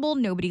uncomfortable.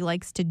 Nobody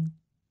likes to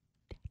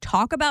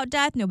talk about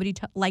death. Nobody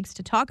likes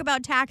to talk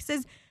about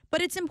taxes,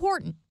 but it's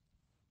important.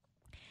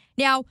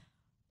 Now,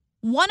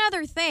 one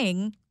other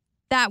thing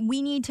that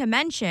we need to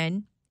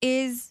mention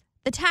is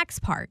the tax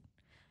part.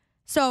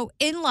 So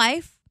in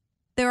life,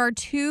 there are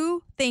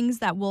two things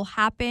that will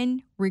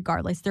happen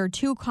regardless. There are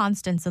two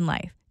constants in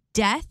life: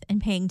 death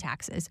and paying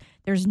taxes.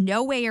 There's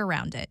no way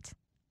around it.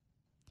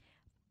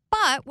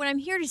 But what I'm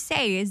here to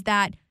say is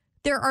that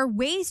there are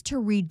ways to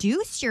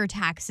reduce your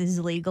taxes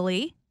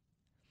legally.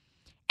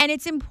 And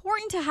it's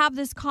important to have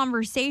this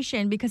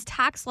conversation because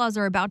tax laws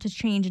are about to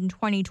change in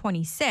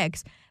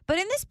 2026. But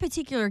in this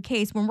particular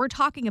case, when we're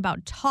talking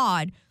about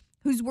Todd,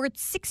 who's worth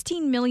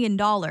 $16 million,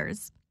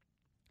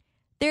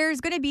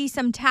 there's going to be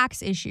some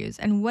tax issues.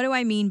 And what do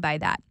I mean by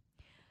that?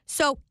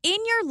 So in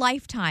your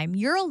lifetime,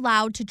 you're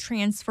allowed to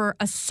transfer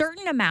a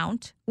certain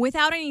amount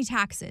without any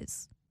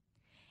taxes.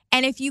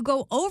 And if you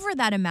go over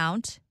that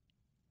amount,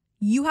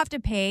 you have to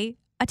pay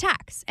a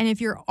tax. And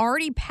if you're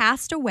already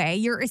passed away,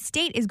 your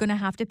estate is going to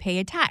have to pay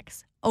a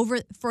tax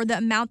for the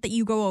amount that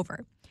you go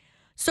over.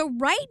 So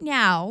right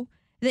now,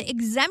 the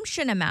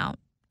exemption amount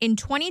in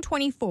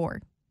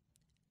 2024,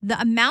 the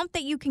amount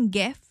that you can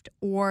gift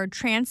or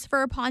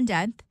transfer upon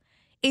death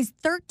is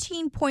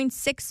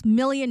 $13.6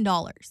 million.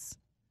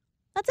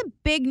 That's a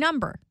big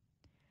number.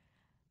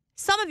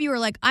 Some of you are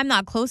like, I'm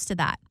not close to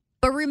that.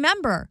 But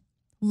remember,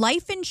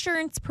 life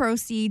insurance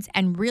proceeds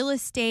and real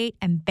estate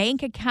and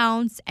bank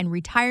accounts and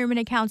retirement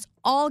accounts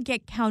all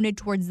get counted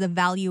towards the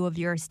value of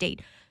your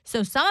estate.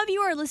 So some of you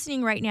are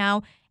listening right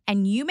now,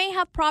 and you may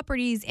have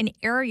properties in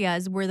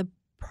areas where the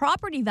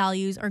property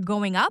values are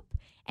going up.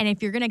 And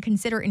if you're going to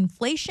consider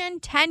inflation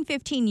 10,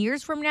 15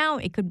 years from now,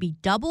 it could be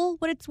double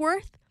what it's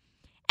worth.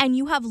 And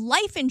you have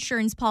life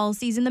insurance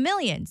policies in the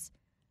millions.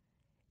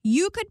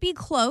 You could be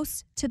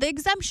close to the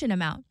exemption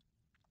amount.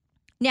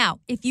 Now,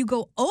 if you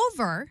go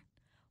over,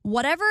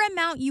 whatever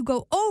amount you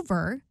go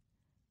over,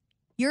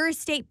 your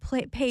estate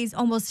pays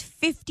almost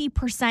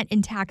 50%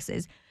 in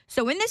taxes.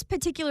 So in this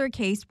particular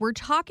case, we're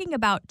talking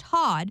about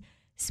Todd,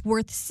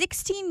 worth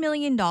 $16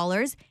 million.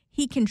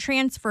 He can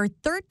transfer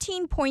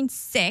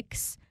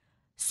 13.6,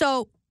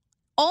 so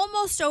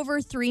almost over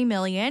 $3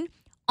 million.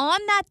 On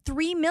that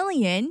 $3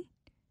 million,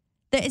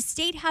 the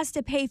estate has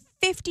to pay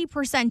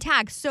 50%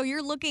 tax. So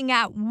you're looking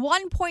at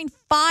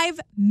 $1.5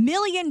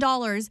 million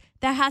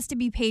that has to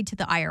be paid to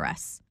the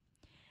IRS.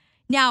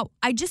 Now,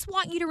 I just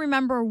want you to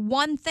remember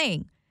one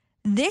thing.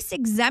 This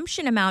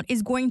exemption amount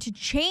is going to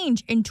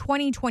change in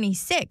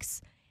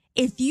 2026.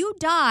 If you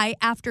die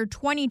after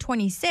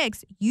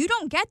 2026, you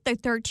don't get the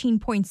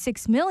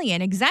 13.6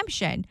 million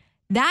exemption.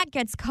 That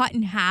gets cut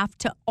in half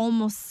to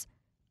almost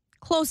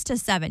close to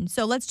 7.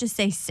 So let's just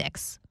say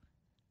 6.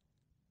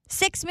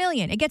 6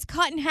 million. It gets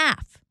cut in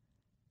half.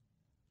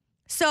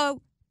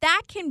 So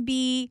that can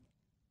be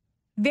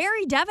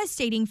very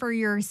devastating for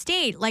your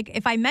estate. Like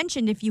if I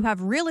mentioned, if you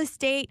have real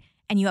estate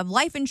and you have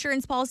life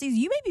insurance policies,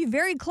 you may be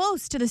very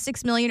close to the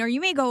 6 million, or you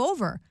may go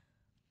over.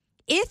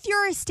 If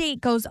your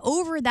estate goes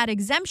over that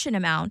exemption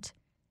amount,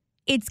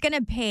 it's going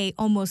to pay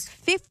almost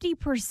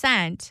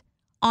 50%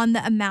 on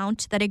the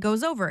amount that it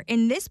goes over.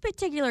 In this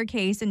particular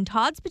case, in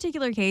Todd's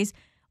particular case,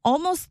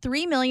 almost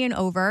 3 million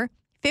over,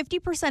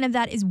 50% of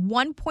that is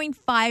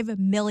 $1.5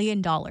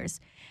 million.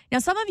 Now,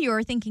 some of you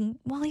are thinking,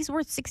 well, he's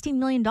worth $16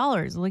 million.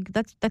 Like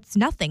that's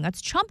nothing.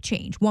 That's chump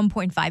change,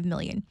 $1.5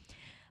 million.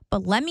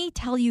 But let me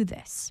tell you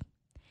this.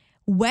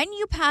 When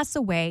you pass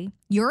away,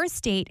 your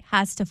estate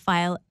has to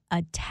file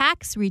a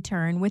tax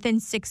return within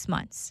 6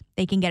 months.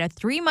 They can get a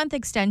 3-month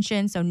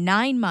extension, so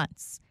 9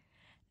 months.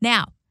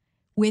 Now,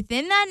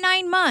 within that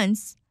 9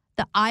 months,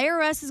 the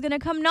IRS is going to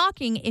come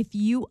knocking if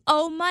you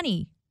owe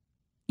money.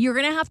 You're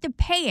going to have to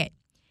pay it.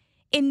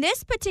 In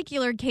this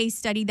particular case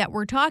study that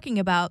we're talking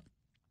about,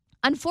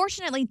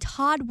 unfortunately,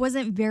 Todd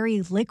wasn't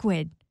very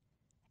liquid.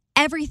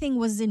 Everything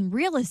was in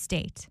real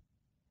estate.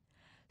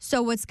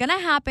 So what's going to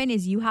happen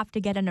is you have to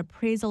get an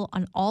appraisal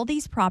on all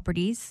these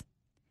properties.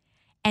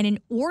 And in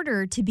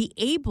order to be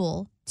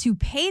able to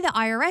pay the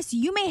IRS,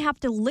 you may have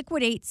to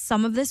liquidate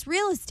some of this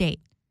real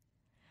estate.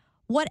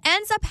 What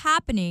ends up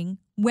happening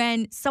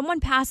when someone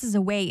passes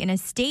away and a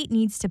state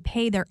needs to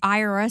pay their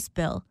IRS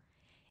bill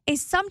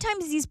is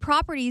sometimes these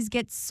properties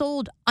get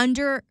sold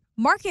under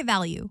market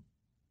value.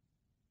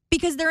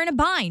 because they're in a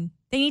bind.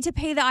 They need to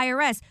pay the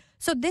IRS.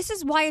 So this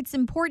is why it's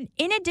important.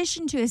 In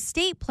addition to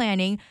estate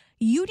planning,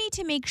 you need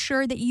to make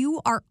sure that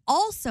you are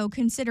also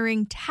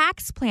considering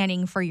tax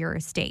planning for your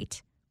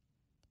estate.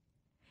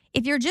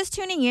 If you're just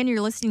tuning in,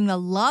 you're listening to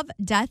Love,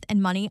 Death, and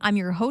Money. I'm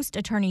your host,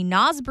 attorney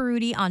Naz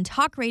Baroudi on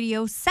Talk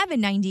Radio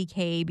 790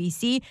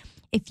 KABC.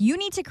 If you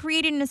need to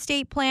create an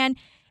estate plan,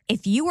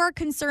 if you are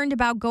concerned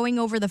about going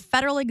over the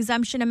federal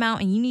exemption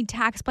amount and you need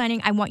tax planning,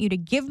 I want you to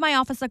give my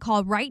office a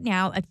call right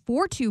now at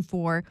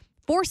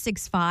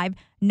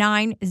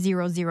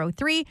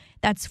 424-465-9003.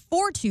 That's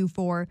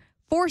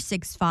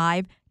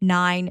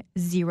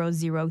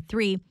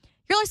 424-465-9003.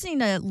 You're listening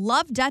to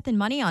Love, Death, and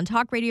Money on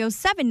Talk Radio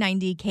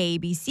 790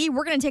 KABC.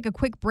 We're going to take a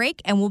quick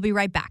break, and we'll be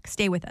right back.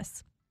 Stay with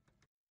us.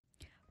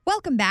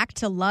 Welcome back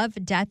to Love,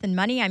 Death, and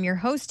Money. I'm your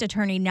host,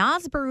 attorney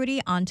Naz Baroudi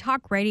on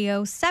Talk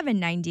Radio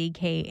 790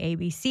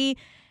 KABC.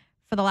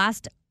 For the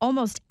last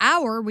almost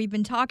hour, we've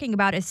been talking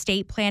about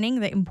estate planning,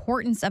 the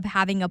importance of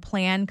having a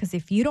plan, because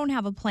if you don't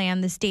have a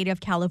plan, the state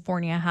of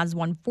California has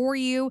one for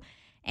you.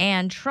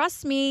 And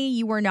trust me,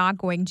 you are not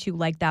going to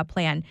like that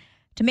plan.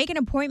 To make an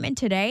appointment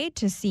today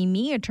to see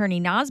me, attorney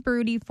Naz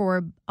Baroudi,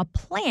 for a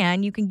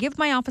plan, you can give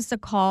my office a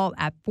call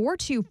at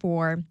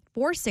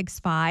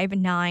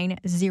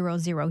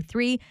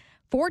 424-465-9003,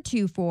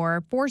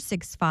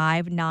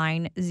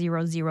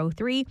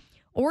 424-465-9003,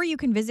 or you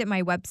can visit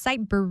my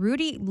website,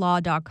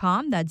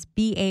 baroudilaw.com. That's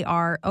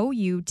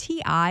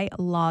BAROUTI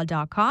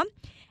law.com.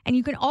 And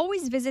you can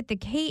always visit the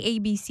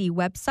KABC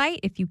website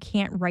if you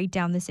can't write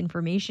down this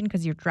information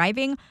because you're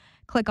driving.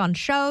 Click on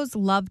shows,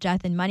 Love,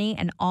 Death, and Money,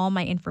 and all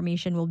my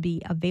information will be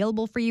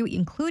available for you,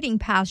 including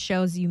past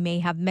shows you may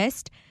have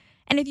missed.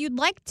 And if you'd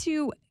like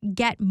to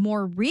get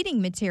more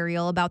reading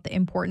material about the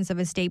importance of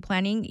estate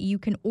planning, you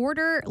can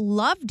order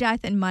Love,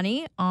 Death, and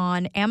Money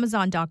on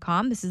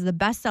Amazon.com. This is the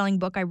best-selling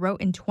book I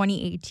wrote in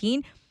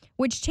 2018,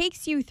 which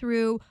takes you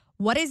through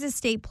what is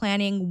estate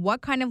planning,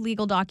 what kind of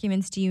legal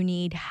documents do you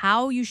need,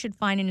 how you should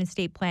find an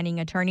estate planning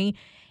attorney.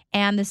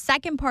 And the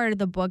second part of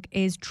the book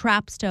is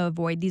traps to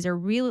avoid. These are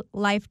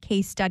real-life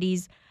case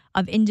studies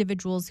of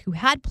individuals who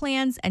had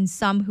plans and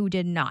some who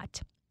did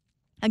not.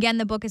 Again,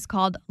 the book is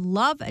called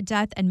Love,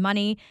 Death, and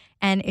Money,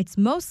 and it's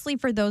mostly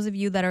for those of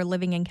you that are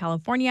living in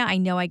California. I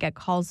know I get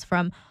calls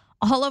from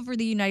all over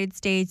the United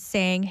States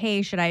saying,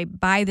 hey, should I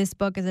buy this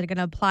book? Is it going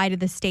to apply to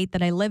the state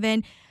that I live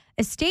in?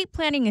 Estate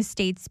planning is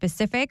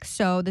state-specific,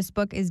 so this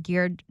book is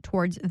geared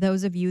towards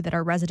those of you that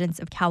are residents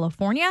of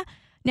California.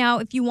 Now,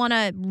 if you want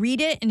to read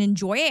it and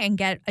enjoy it and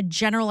get a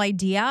general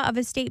idea of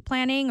estate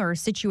planning or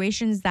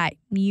situations that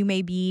you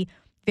may be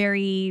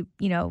very,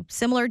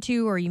 similar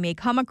to or you may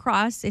come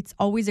across, it's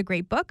always a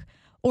great book.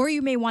 Or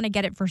you may want to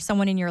get it for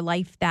someone in your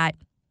life that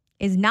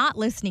is not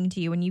listening to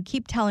you and you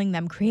keep telling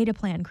them, create a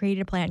plan, create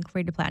a plan,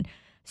 create a plan.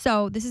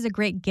 So this is a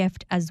great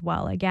gift as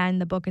well. Again,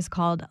 the book is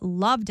called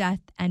Love,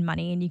 Death, and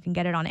Money, and you can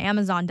get it on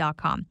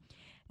Amazon.com.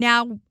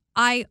 Now,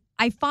 I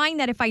find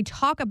that if I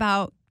talk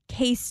about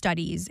case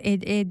studies,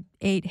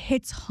 it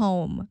hits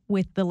home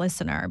with the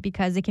listener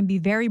because it can be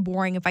very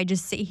boring if I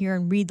just sit here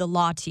and read the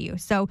law to you.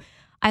 So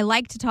I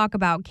like to talk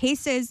about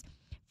cases.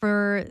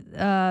 For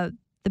the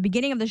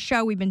beginning of the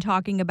show, we've been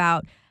talking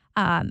about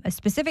a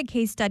specific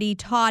case study.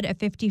 Todd, a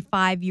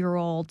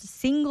 55-year-old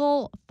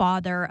single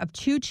father of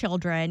two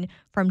children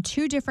from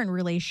two different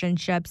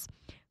relationships,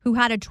 who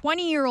had a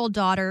 20-year-old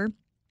daughter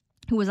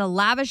who was a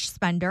lavish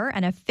spender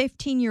and a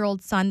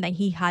 15-year-old son that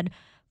he had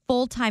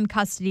full-time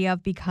custody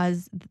of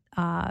because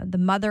the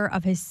mother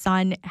of his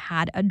son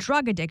had a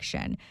drug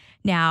addiction.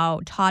 Now,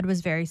 Todd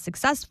was very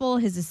successful.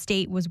 His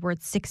estate was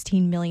worth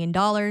 $16 million.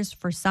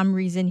 For some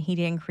reason, he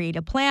didn't create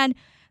a plan,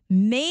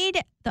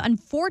 made the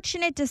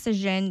unfortunate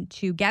decision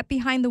to get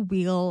behind the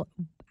wheel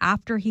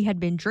after he had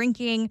been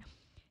drinking,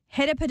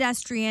 hit a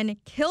pedestrian,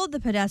 killed the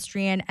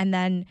pedestrian, and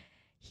then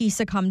he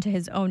succumbed to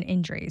his own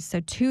injuries. So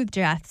 2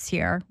 deaths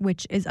here,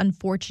 which is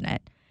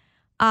unfortunate.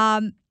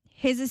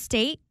 His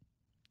estate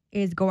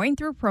is going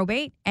through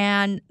probate,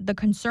 and the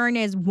concern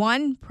is,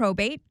 one,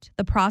 probate,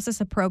 the process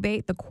of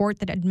probate, the court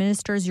that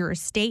administers your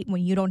estate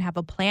when you don't have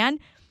a plan.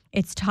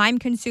 It's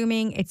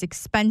time-consuming, it's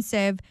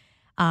expensive.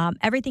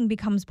 Everything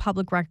becomes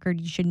public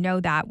record. You should know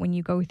that when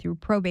you go through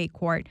probate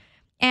court.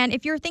 And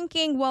if you're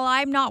thinking, well,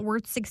 I'm not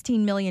worth $16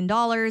 million,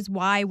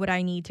 why would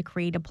I need to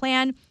create a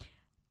plan?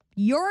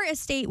 Your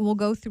estate will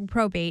go through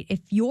probate if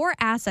your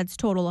assets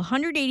total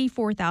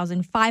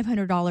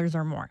 $184,500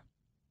 or more.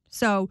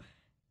 So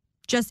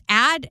just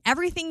add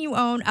everything you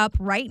own up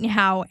right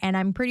now, and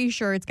I'm pretty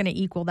sure it's going to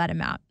equal that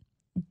amount.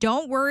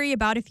 Don't worry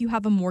about if you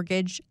have a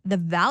mortgage. The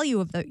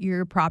value of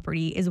your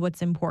property is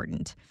what's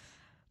important.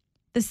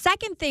 The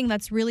second thing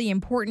that's really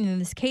important in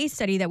this case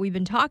study that we've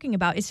been talking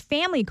about is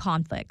family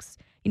conflicts.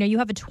 You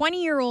have a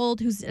 20-year-old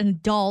who's an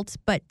adult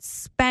but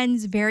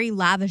spends very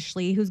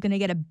lavishly, who's going to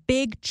get a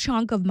big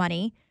chunk of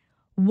money.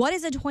 What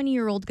is a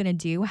 20-year-old going to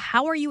do?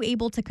 How are you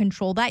able to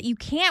control that? You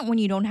can't when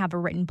you don't have a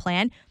written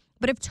plan.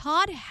 But if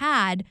Todd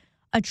had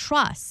a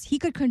trust, he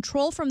could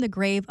control from the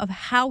grave of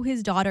how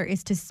his daughter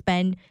is to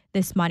spend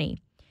this money.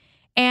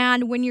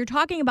 And when you're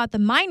talking about the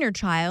minor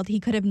child, he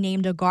could have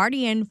named a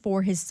guardian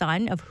for his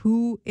son of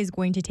who is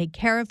going to take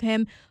care of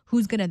him,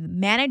 who's going to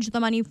manage the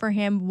money for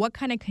him, what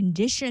kind of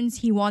conditions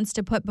he wants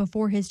to put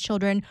before his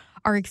children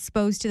are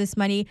exposed to this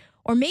money.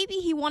 Or maybe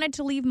he wanted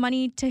to leave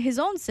money to his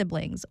own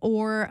siblings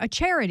or a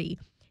charity.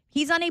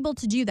 He's unable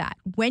to do that.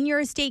 When your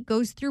estate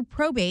goes through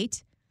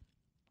probate,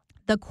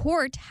 the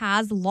court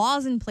has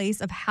laws in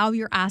place of how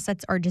your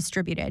assets are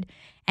distributed.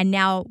 And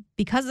now,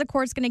 because the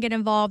court's going to get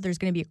involved, there's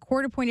going to be a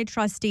court-appointed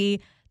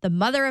trustee. The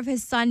mother of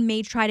his son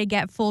may try to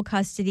get full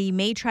custody,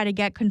 may try to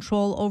get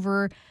control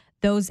over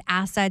those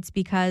assets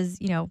because,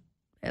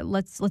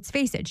 let's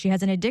face it, she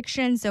has an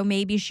addiction, so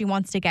maybe she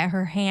wants to get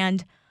her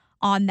hand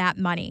on that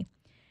money.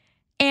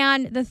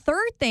 And the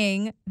third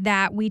thing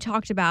that we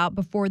talked about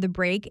before the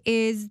break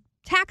is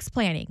tax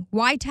planning.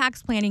 Why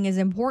tax planning is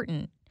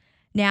important.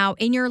 Now,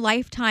 in your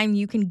lifetime,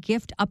 you can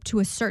gift up to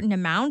a certain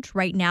amount.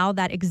 Right now,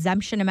 that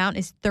exemption amount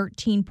is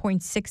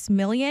 $13.6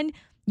 million.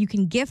 You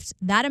can gift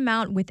that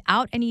amount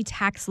without any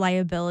tax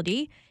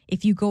liability.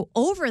 If you go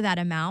over that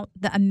amount,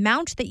 the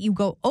amount that you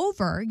go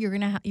over,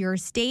 your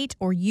estate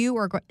or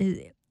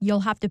you'll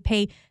have to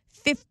pay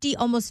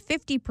almost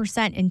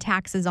 50% in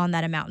taxes on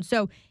that amount.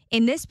 So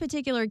in this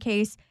particular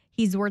case,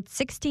 he's worth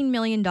 $16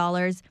 million.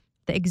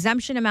 The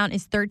exemption amount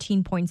is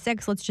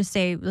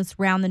 13.6. Let's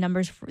round the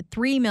numbers for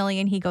 $3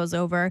 million. He goes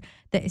over.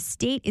 The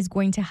estate is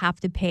going to have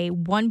to pay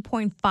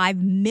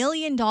 $1.5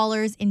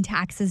 million in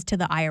taxes to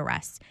the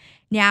IRS.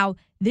 Now,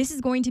 this is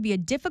going to be a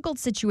difficult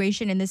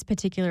situation in this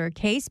particular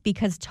case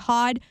because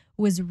Todd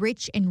was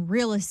rich in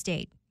real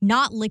estate,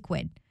 not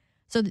liquid.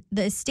 So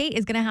the estate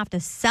is going to have to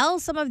sell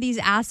some of these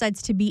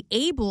assets to be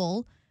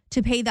able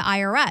to pay the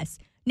IRS.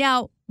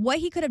 Now, what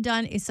he could have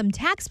done is some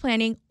tax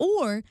planning,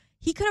 or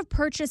he could have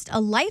purchased a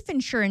life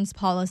insurance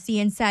policy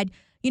and said,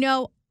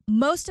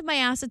 most of my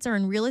assets are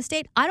in real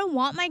estate. I don't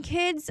want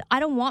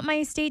my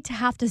estate to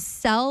have to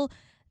sell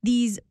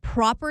these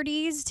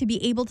properties to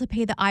be able to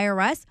pay the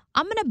IRS.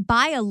 I'm going to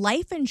buy a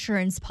life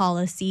insurance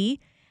policy.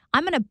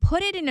 I'm going to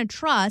put it in a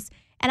trust,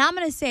 and I'm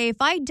going to say,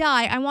 if I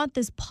die, I want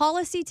this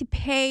policy to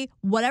pay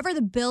whatever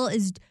the bill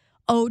is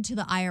owed to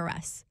the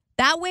IRS.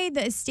 That way,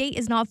 the estate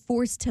is not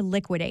forced to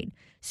liquidate.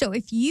 So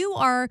if you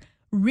are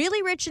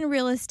really rich in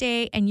real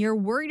estate and you're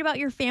worried about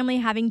your family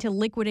having to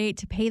liquidate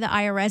to pay the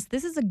IRS,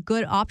 this is a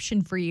good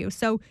option for you.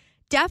 So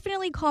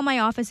definitely call my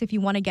office if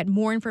you want to get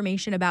more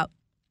information about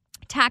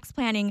tax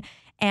planning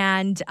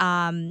and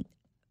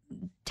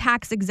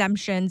tax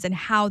exemptions and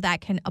how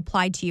that can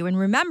apply to you. And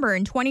remember,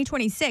 in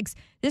 2026,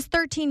 this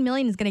 $13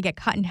 million is going to get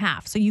cut in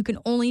half. So you can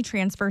only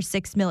transfer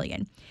 $6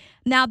 million.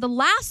 Now, the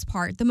last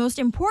part, the most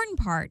important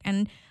part,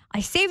 and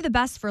I saved the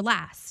best for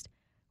last,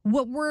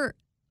 what we're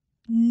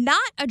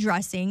not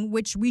addressing,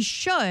 which we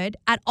should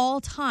at all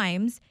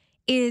times,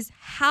 is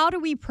how do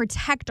we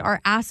protect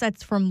our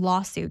assets from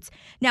lawsuits?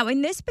 Now,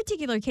 in this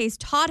particular case,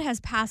 Todd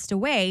has passed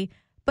away,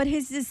 but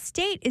his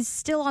estate is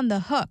still on the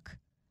hook.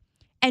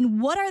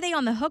 And what are they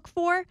on the hook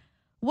for?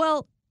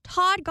 Well,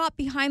 Todd got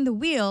behind the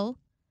wheel,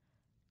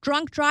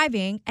 drunk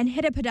driving, and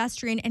hit a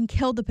pedestrian and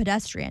killed the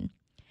pedestrian.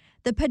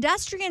 The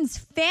pedestrian's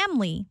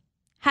family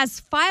has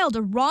filed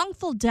a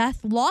wrongful death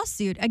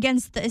lawsuit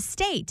against the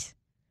estate.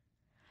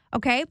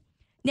 Okay?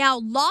 Now,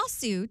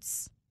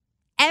 lawsuits,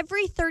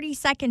 every 30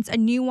 seconds, a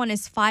new one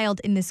is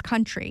filed in this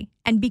country.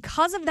 And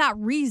because of that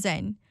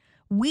reason,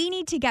 we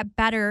need to get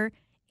better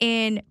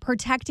in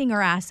protecting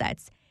our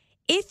assets.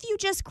 If you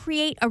just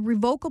create a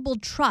revocable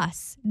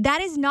trust,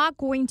 that is not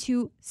going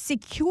to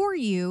secure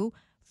you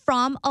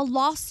from a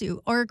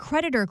lawsuit or a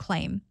creditor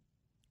claim.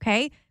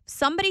 Okay? If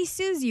somebody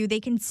sues you, they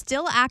can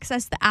still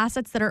access the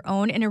assets that are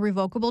owned in a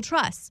revocable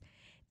trust.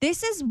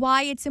 This is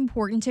why it's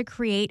important to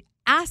create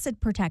asset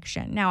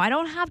protection. Now, I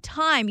don't have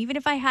time, even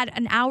if I had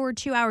an hour or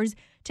 2 hours,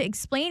 to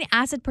explain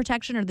asset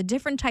protection or the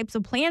different types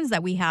of plans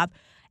that we have.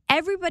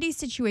 Everybody's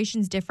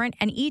situation is different,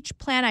 and each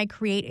plan I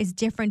create is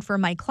different for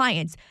my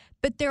clients.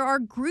 But there are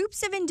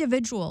groups of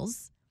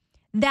individuals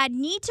that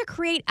need to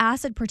create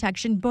asset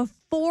protection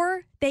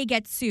before they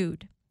get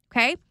sued,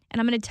 okay?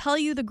 And I'm going to tell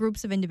you the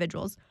groups of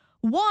individuals.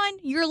 One,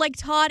 you're like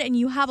Todd and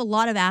you have a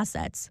lot of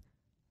assets.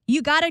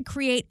 You got to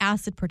create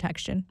asset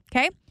protection,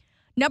 okay?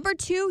 Number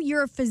two,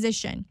 you're a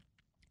physician.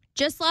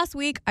 Just last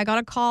week, I got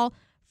a call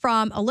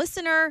from a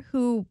listener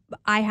who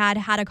I had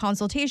a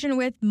consultation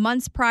with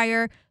months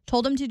prior,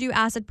 told him to do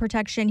asset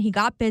protection. He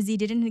got busy,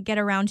 didn't get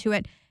around to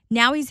it.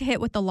 Now he's hit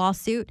with the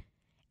lawsuit.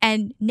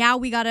 And now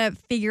we got to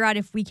figure out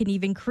if we can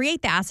even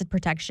create the asset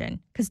protection,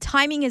 because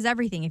timing is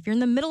everything. If you're in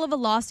the middle of a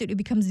lawsuit, it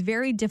becomes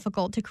very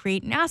difficult to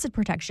create an asset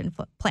protection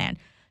plan.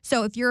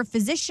 So if you're a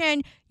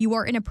physician, you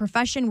are in a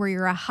profession where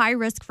you're a high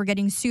risk for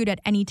getting sued at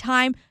any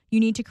time,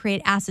 you need to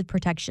create asset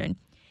protection.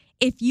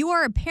 If you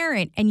are a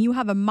parent and you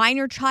have a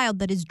minor child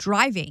that is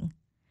driving,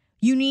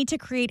 you need to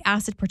create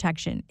asset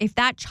protection. If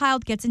that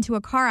child gets into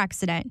a car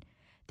accident,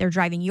 they're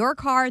driving your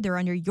car, they're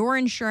under your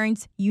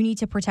insurance, you need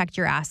to protect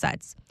your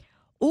assets.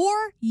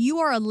 Or you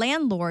are a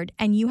landlord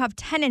and you have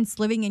tenants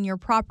living in your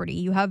property.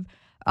 You have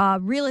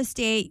real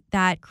estate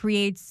that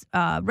creates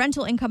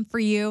rental income for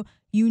you.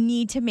 you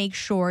need to make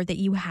sure that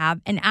you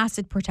have an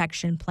asset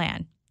protection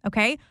plan.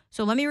 Okay?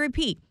 So let me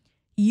repeat.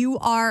 You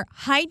are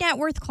high net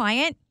worth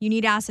client, you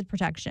need asset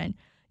protection.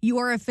 You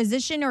are a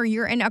physician or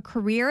you're in a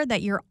career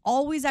that you're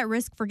always at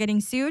risk for getting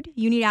sued,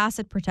 you need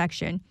asset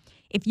protection.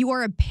 If you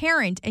are a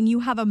parent and you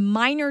have a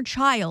minor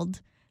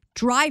child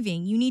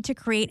driving, you need to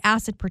create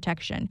asset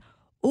protection.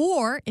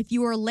 Or if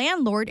you are a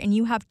landlord and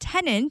you have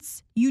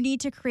tenants, you need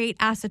to create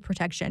asset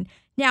protection.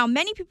 Now,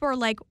 many people are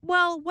like,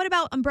 well, what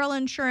about umbrella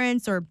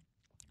insurance or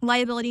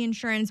liability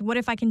insurance? What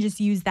if I can just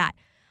use that?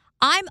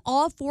 I'm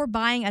all for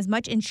buying as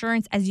much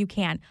insurance as you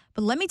can.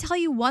 But let me tell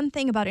you one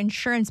thing about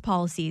insurance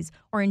policies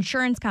or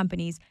insurance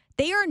companies.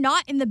 They are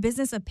not in the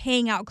business of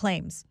paying out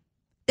claims.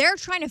 They're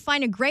trying to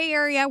find a gray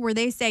area where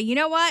they say, you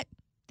know what?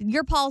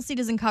 Your policy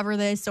doesn't cover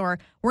this, or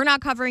we're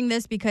not covering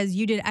this because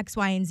you did X,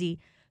 Y, and Z.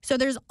 So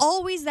there's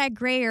always that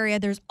gray area.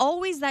 There's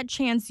always that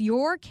chance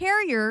your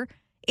carrier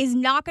is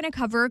not going to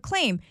cover a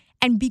claim.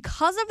 And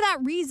because of that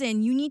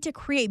reason, you need to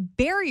create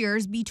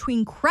barriers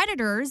between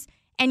creditors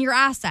and your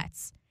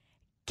assets.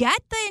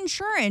 Get the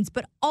insurance,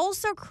 but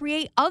also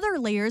create other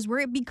layers where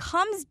it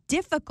becomes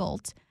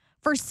difficult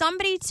for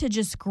somebody to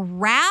just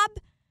grab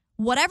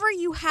whatever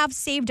you have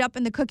saved up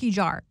in the cookie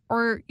jar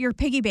or your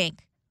piggy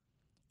bank.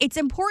 It's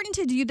important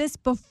to do this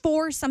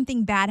before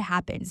something bad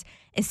happens.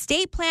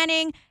 Estate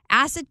planning,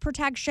 asset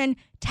protection,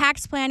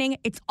 tax planning,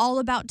 it's all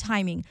about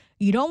timing.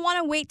 You don't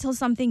want to wait till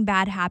something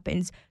bad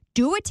happens.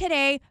 Do it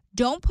today.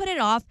 Don't put it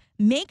off.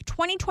 Make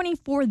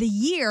 2024 the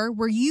year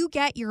where you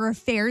get your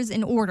affairs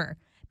in order.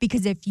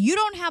 Because if you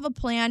don't have a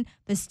plan,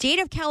 the state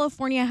of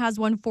California has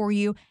one for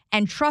you.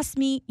 And trust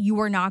me, you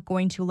are not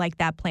going to like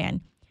that plan.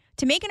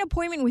 To make an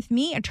appointment with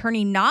me,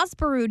 attorney Naz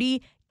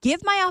Baroudi,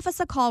 give my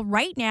office a call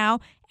right now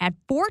at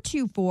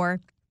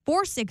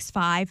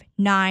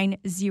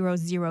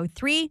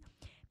 424-465-9003.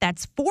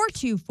 That's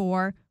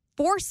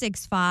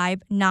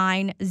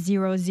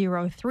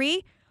 424-465-9003.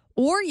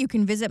 Or you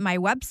can visit my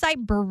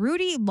website,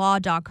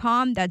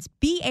 baroudilaw.com. That's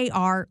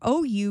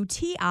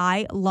BAROUTI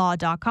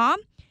law.com.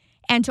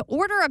 And to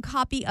order a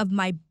copy of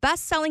my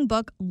best-selling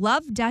book,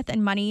 Love, Death,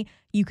 and Money,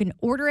 you can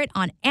order it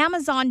on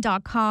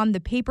Amazon.com, the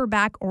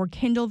paperback or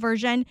Kindle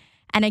version.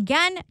 And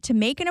again, to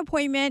make an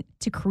appointment,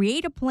 to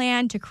create a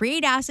plan, to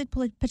create asset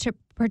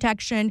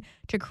protection,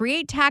 to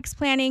create tax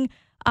planning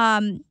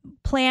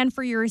plan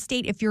for your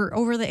estate if you're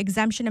over the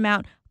exemption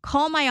amount,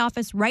 call my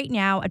office right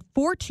now at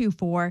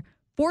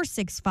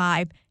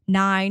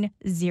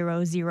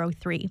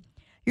 424-465-9003.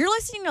 You're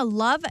listening to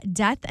Love,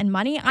 Death, and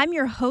Money. I'm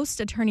your host,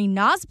 attorney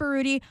Naz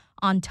Baroudi,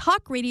 on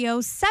Talk Radio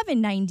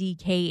 790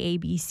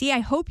 KABC. I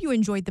hope you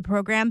enjoyed the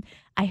program.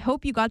 I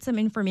hope you got some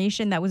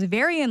information that was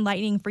very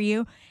enlightening for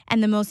you.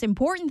 And the most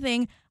important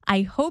thing,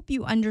 I hope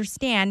you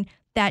understand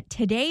that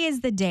today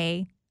is the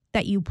day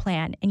that you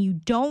plan, and you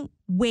don't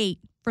wait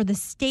for the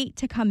state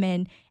to come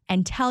in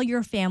and tell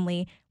your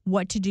family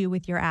what to do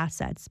with your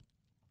assets.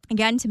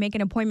 Again, to make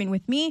an appointment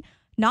with me,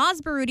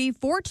 Naz Baroudi,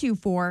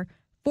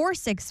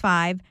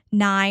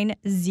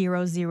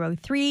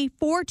 424-465-9003,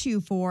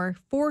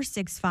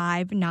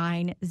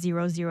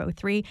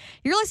 424-465-9003.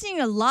 You're listening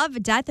to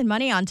Love, Death, and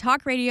Money on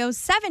Talk Radio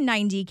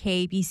 790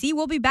 KABC.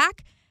 We'll be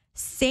back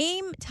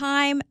same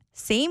time,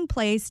 same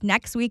place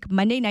next week,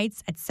 Monday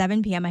nights at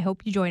 7 p.m. I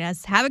hope you join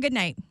us. Have a good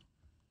night.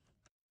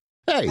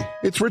 Hey,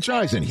 it's Rich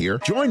Eisen here.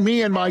 Join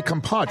me and my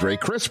compadre,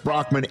 Chris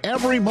Brockman,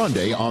 every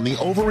Monday on the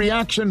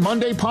Overreaction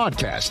Monday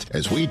podcast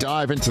as we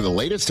dive into the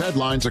latest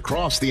headlines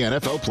across the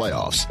NFL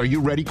playoffs. Are you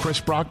ready, Chris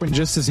Brockman?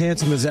 Just as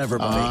handsome as ever,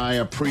 buddy. I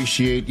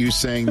appreciate you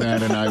saying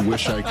that, and I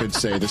wish I could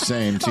say the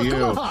same to you.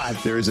 Come on.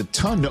 There is a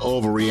ton to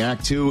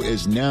overreact to,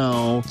 as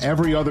now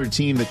every other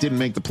team that didn't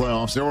make the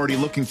playoffs, they're already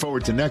looking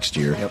forward to next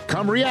year. Yep.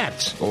 Come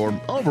react or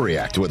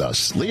overreact with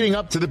us leading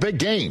up to the big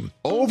game.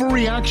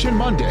 Overreaction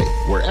Monday,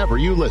 wherever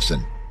you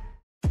listen.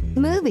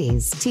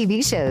 Movies,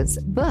 TV shows,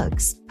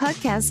 books,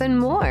 podcasts, and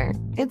more.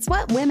 It's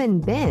what women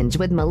binge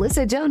with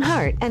Melissa Joan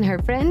Hart and her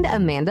friend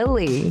Amanda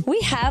Lee. We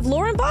have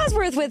Lauren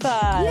Bosworth with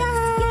us.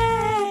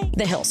 Yay!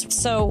 The Hills.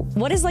 So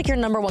what is like your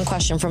number one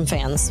question from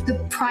fans? The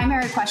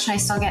primary question I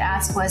still get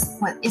asked was,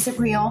 "What is it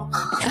real?"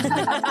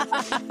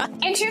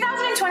 In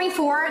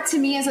 2024, to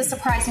me, is a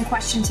surprising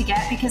question to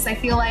get because I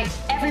feel like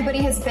everybody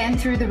has been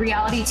through the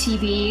reality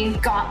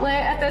TV gauntlet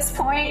at this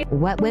point.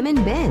 What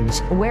women binge,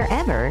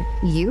 wherever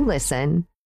you listen.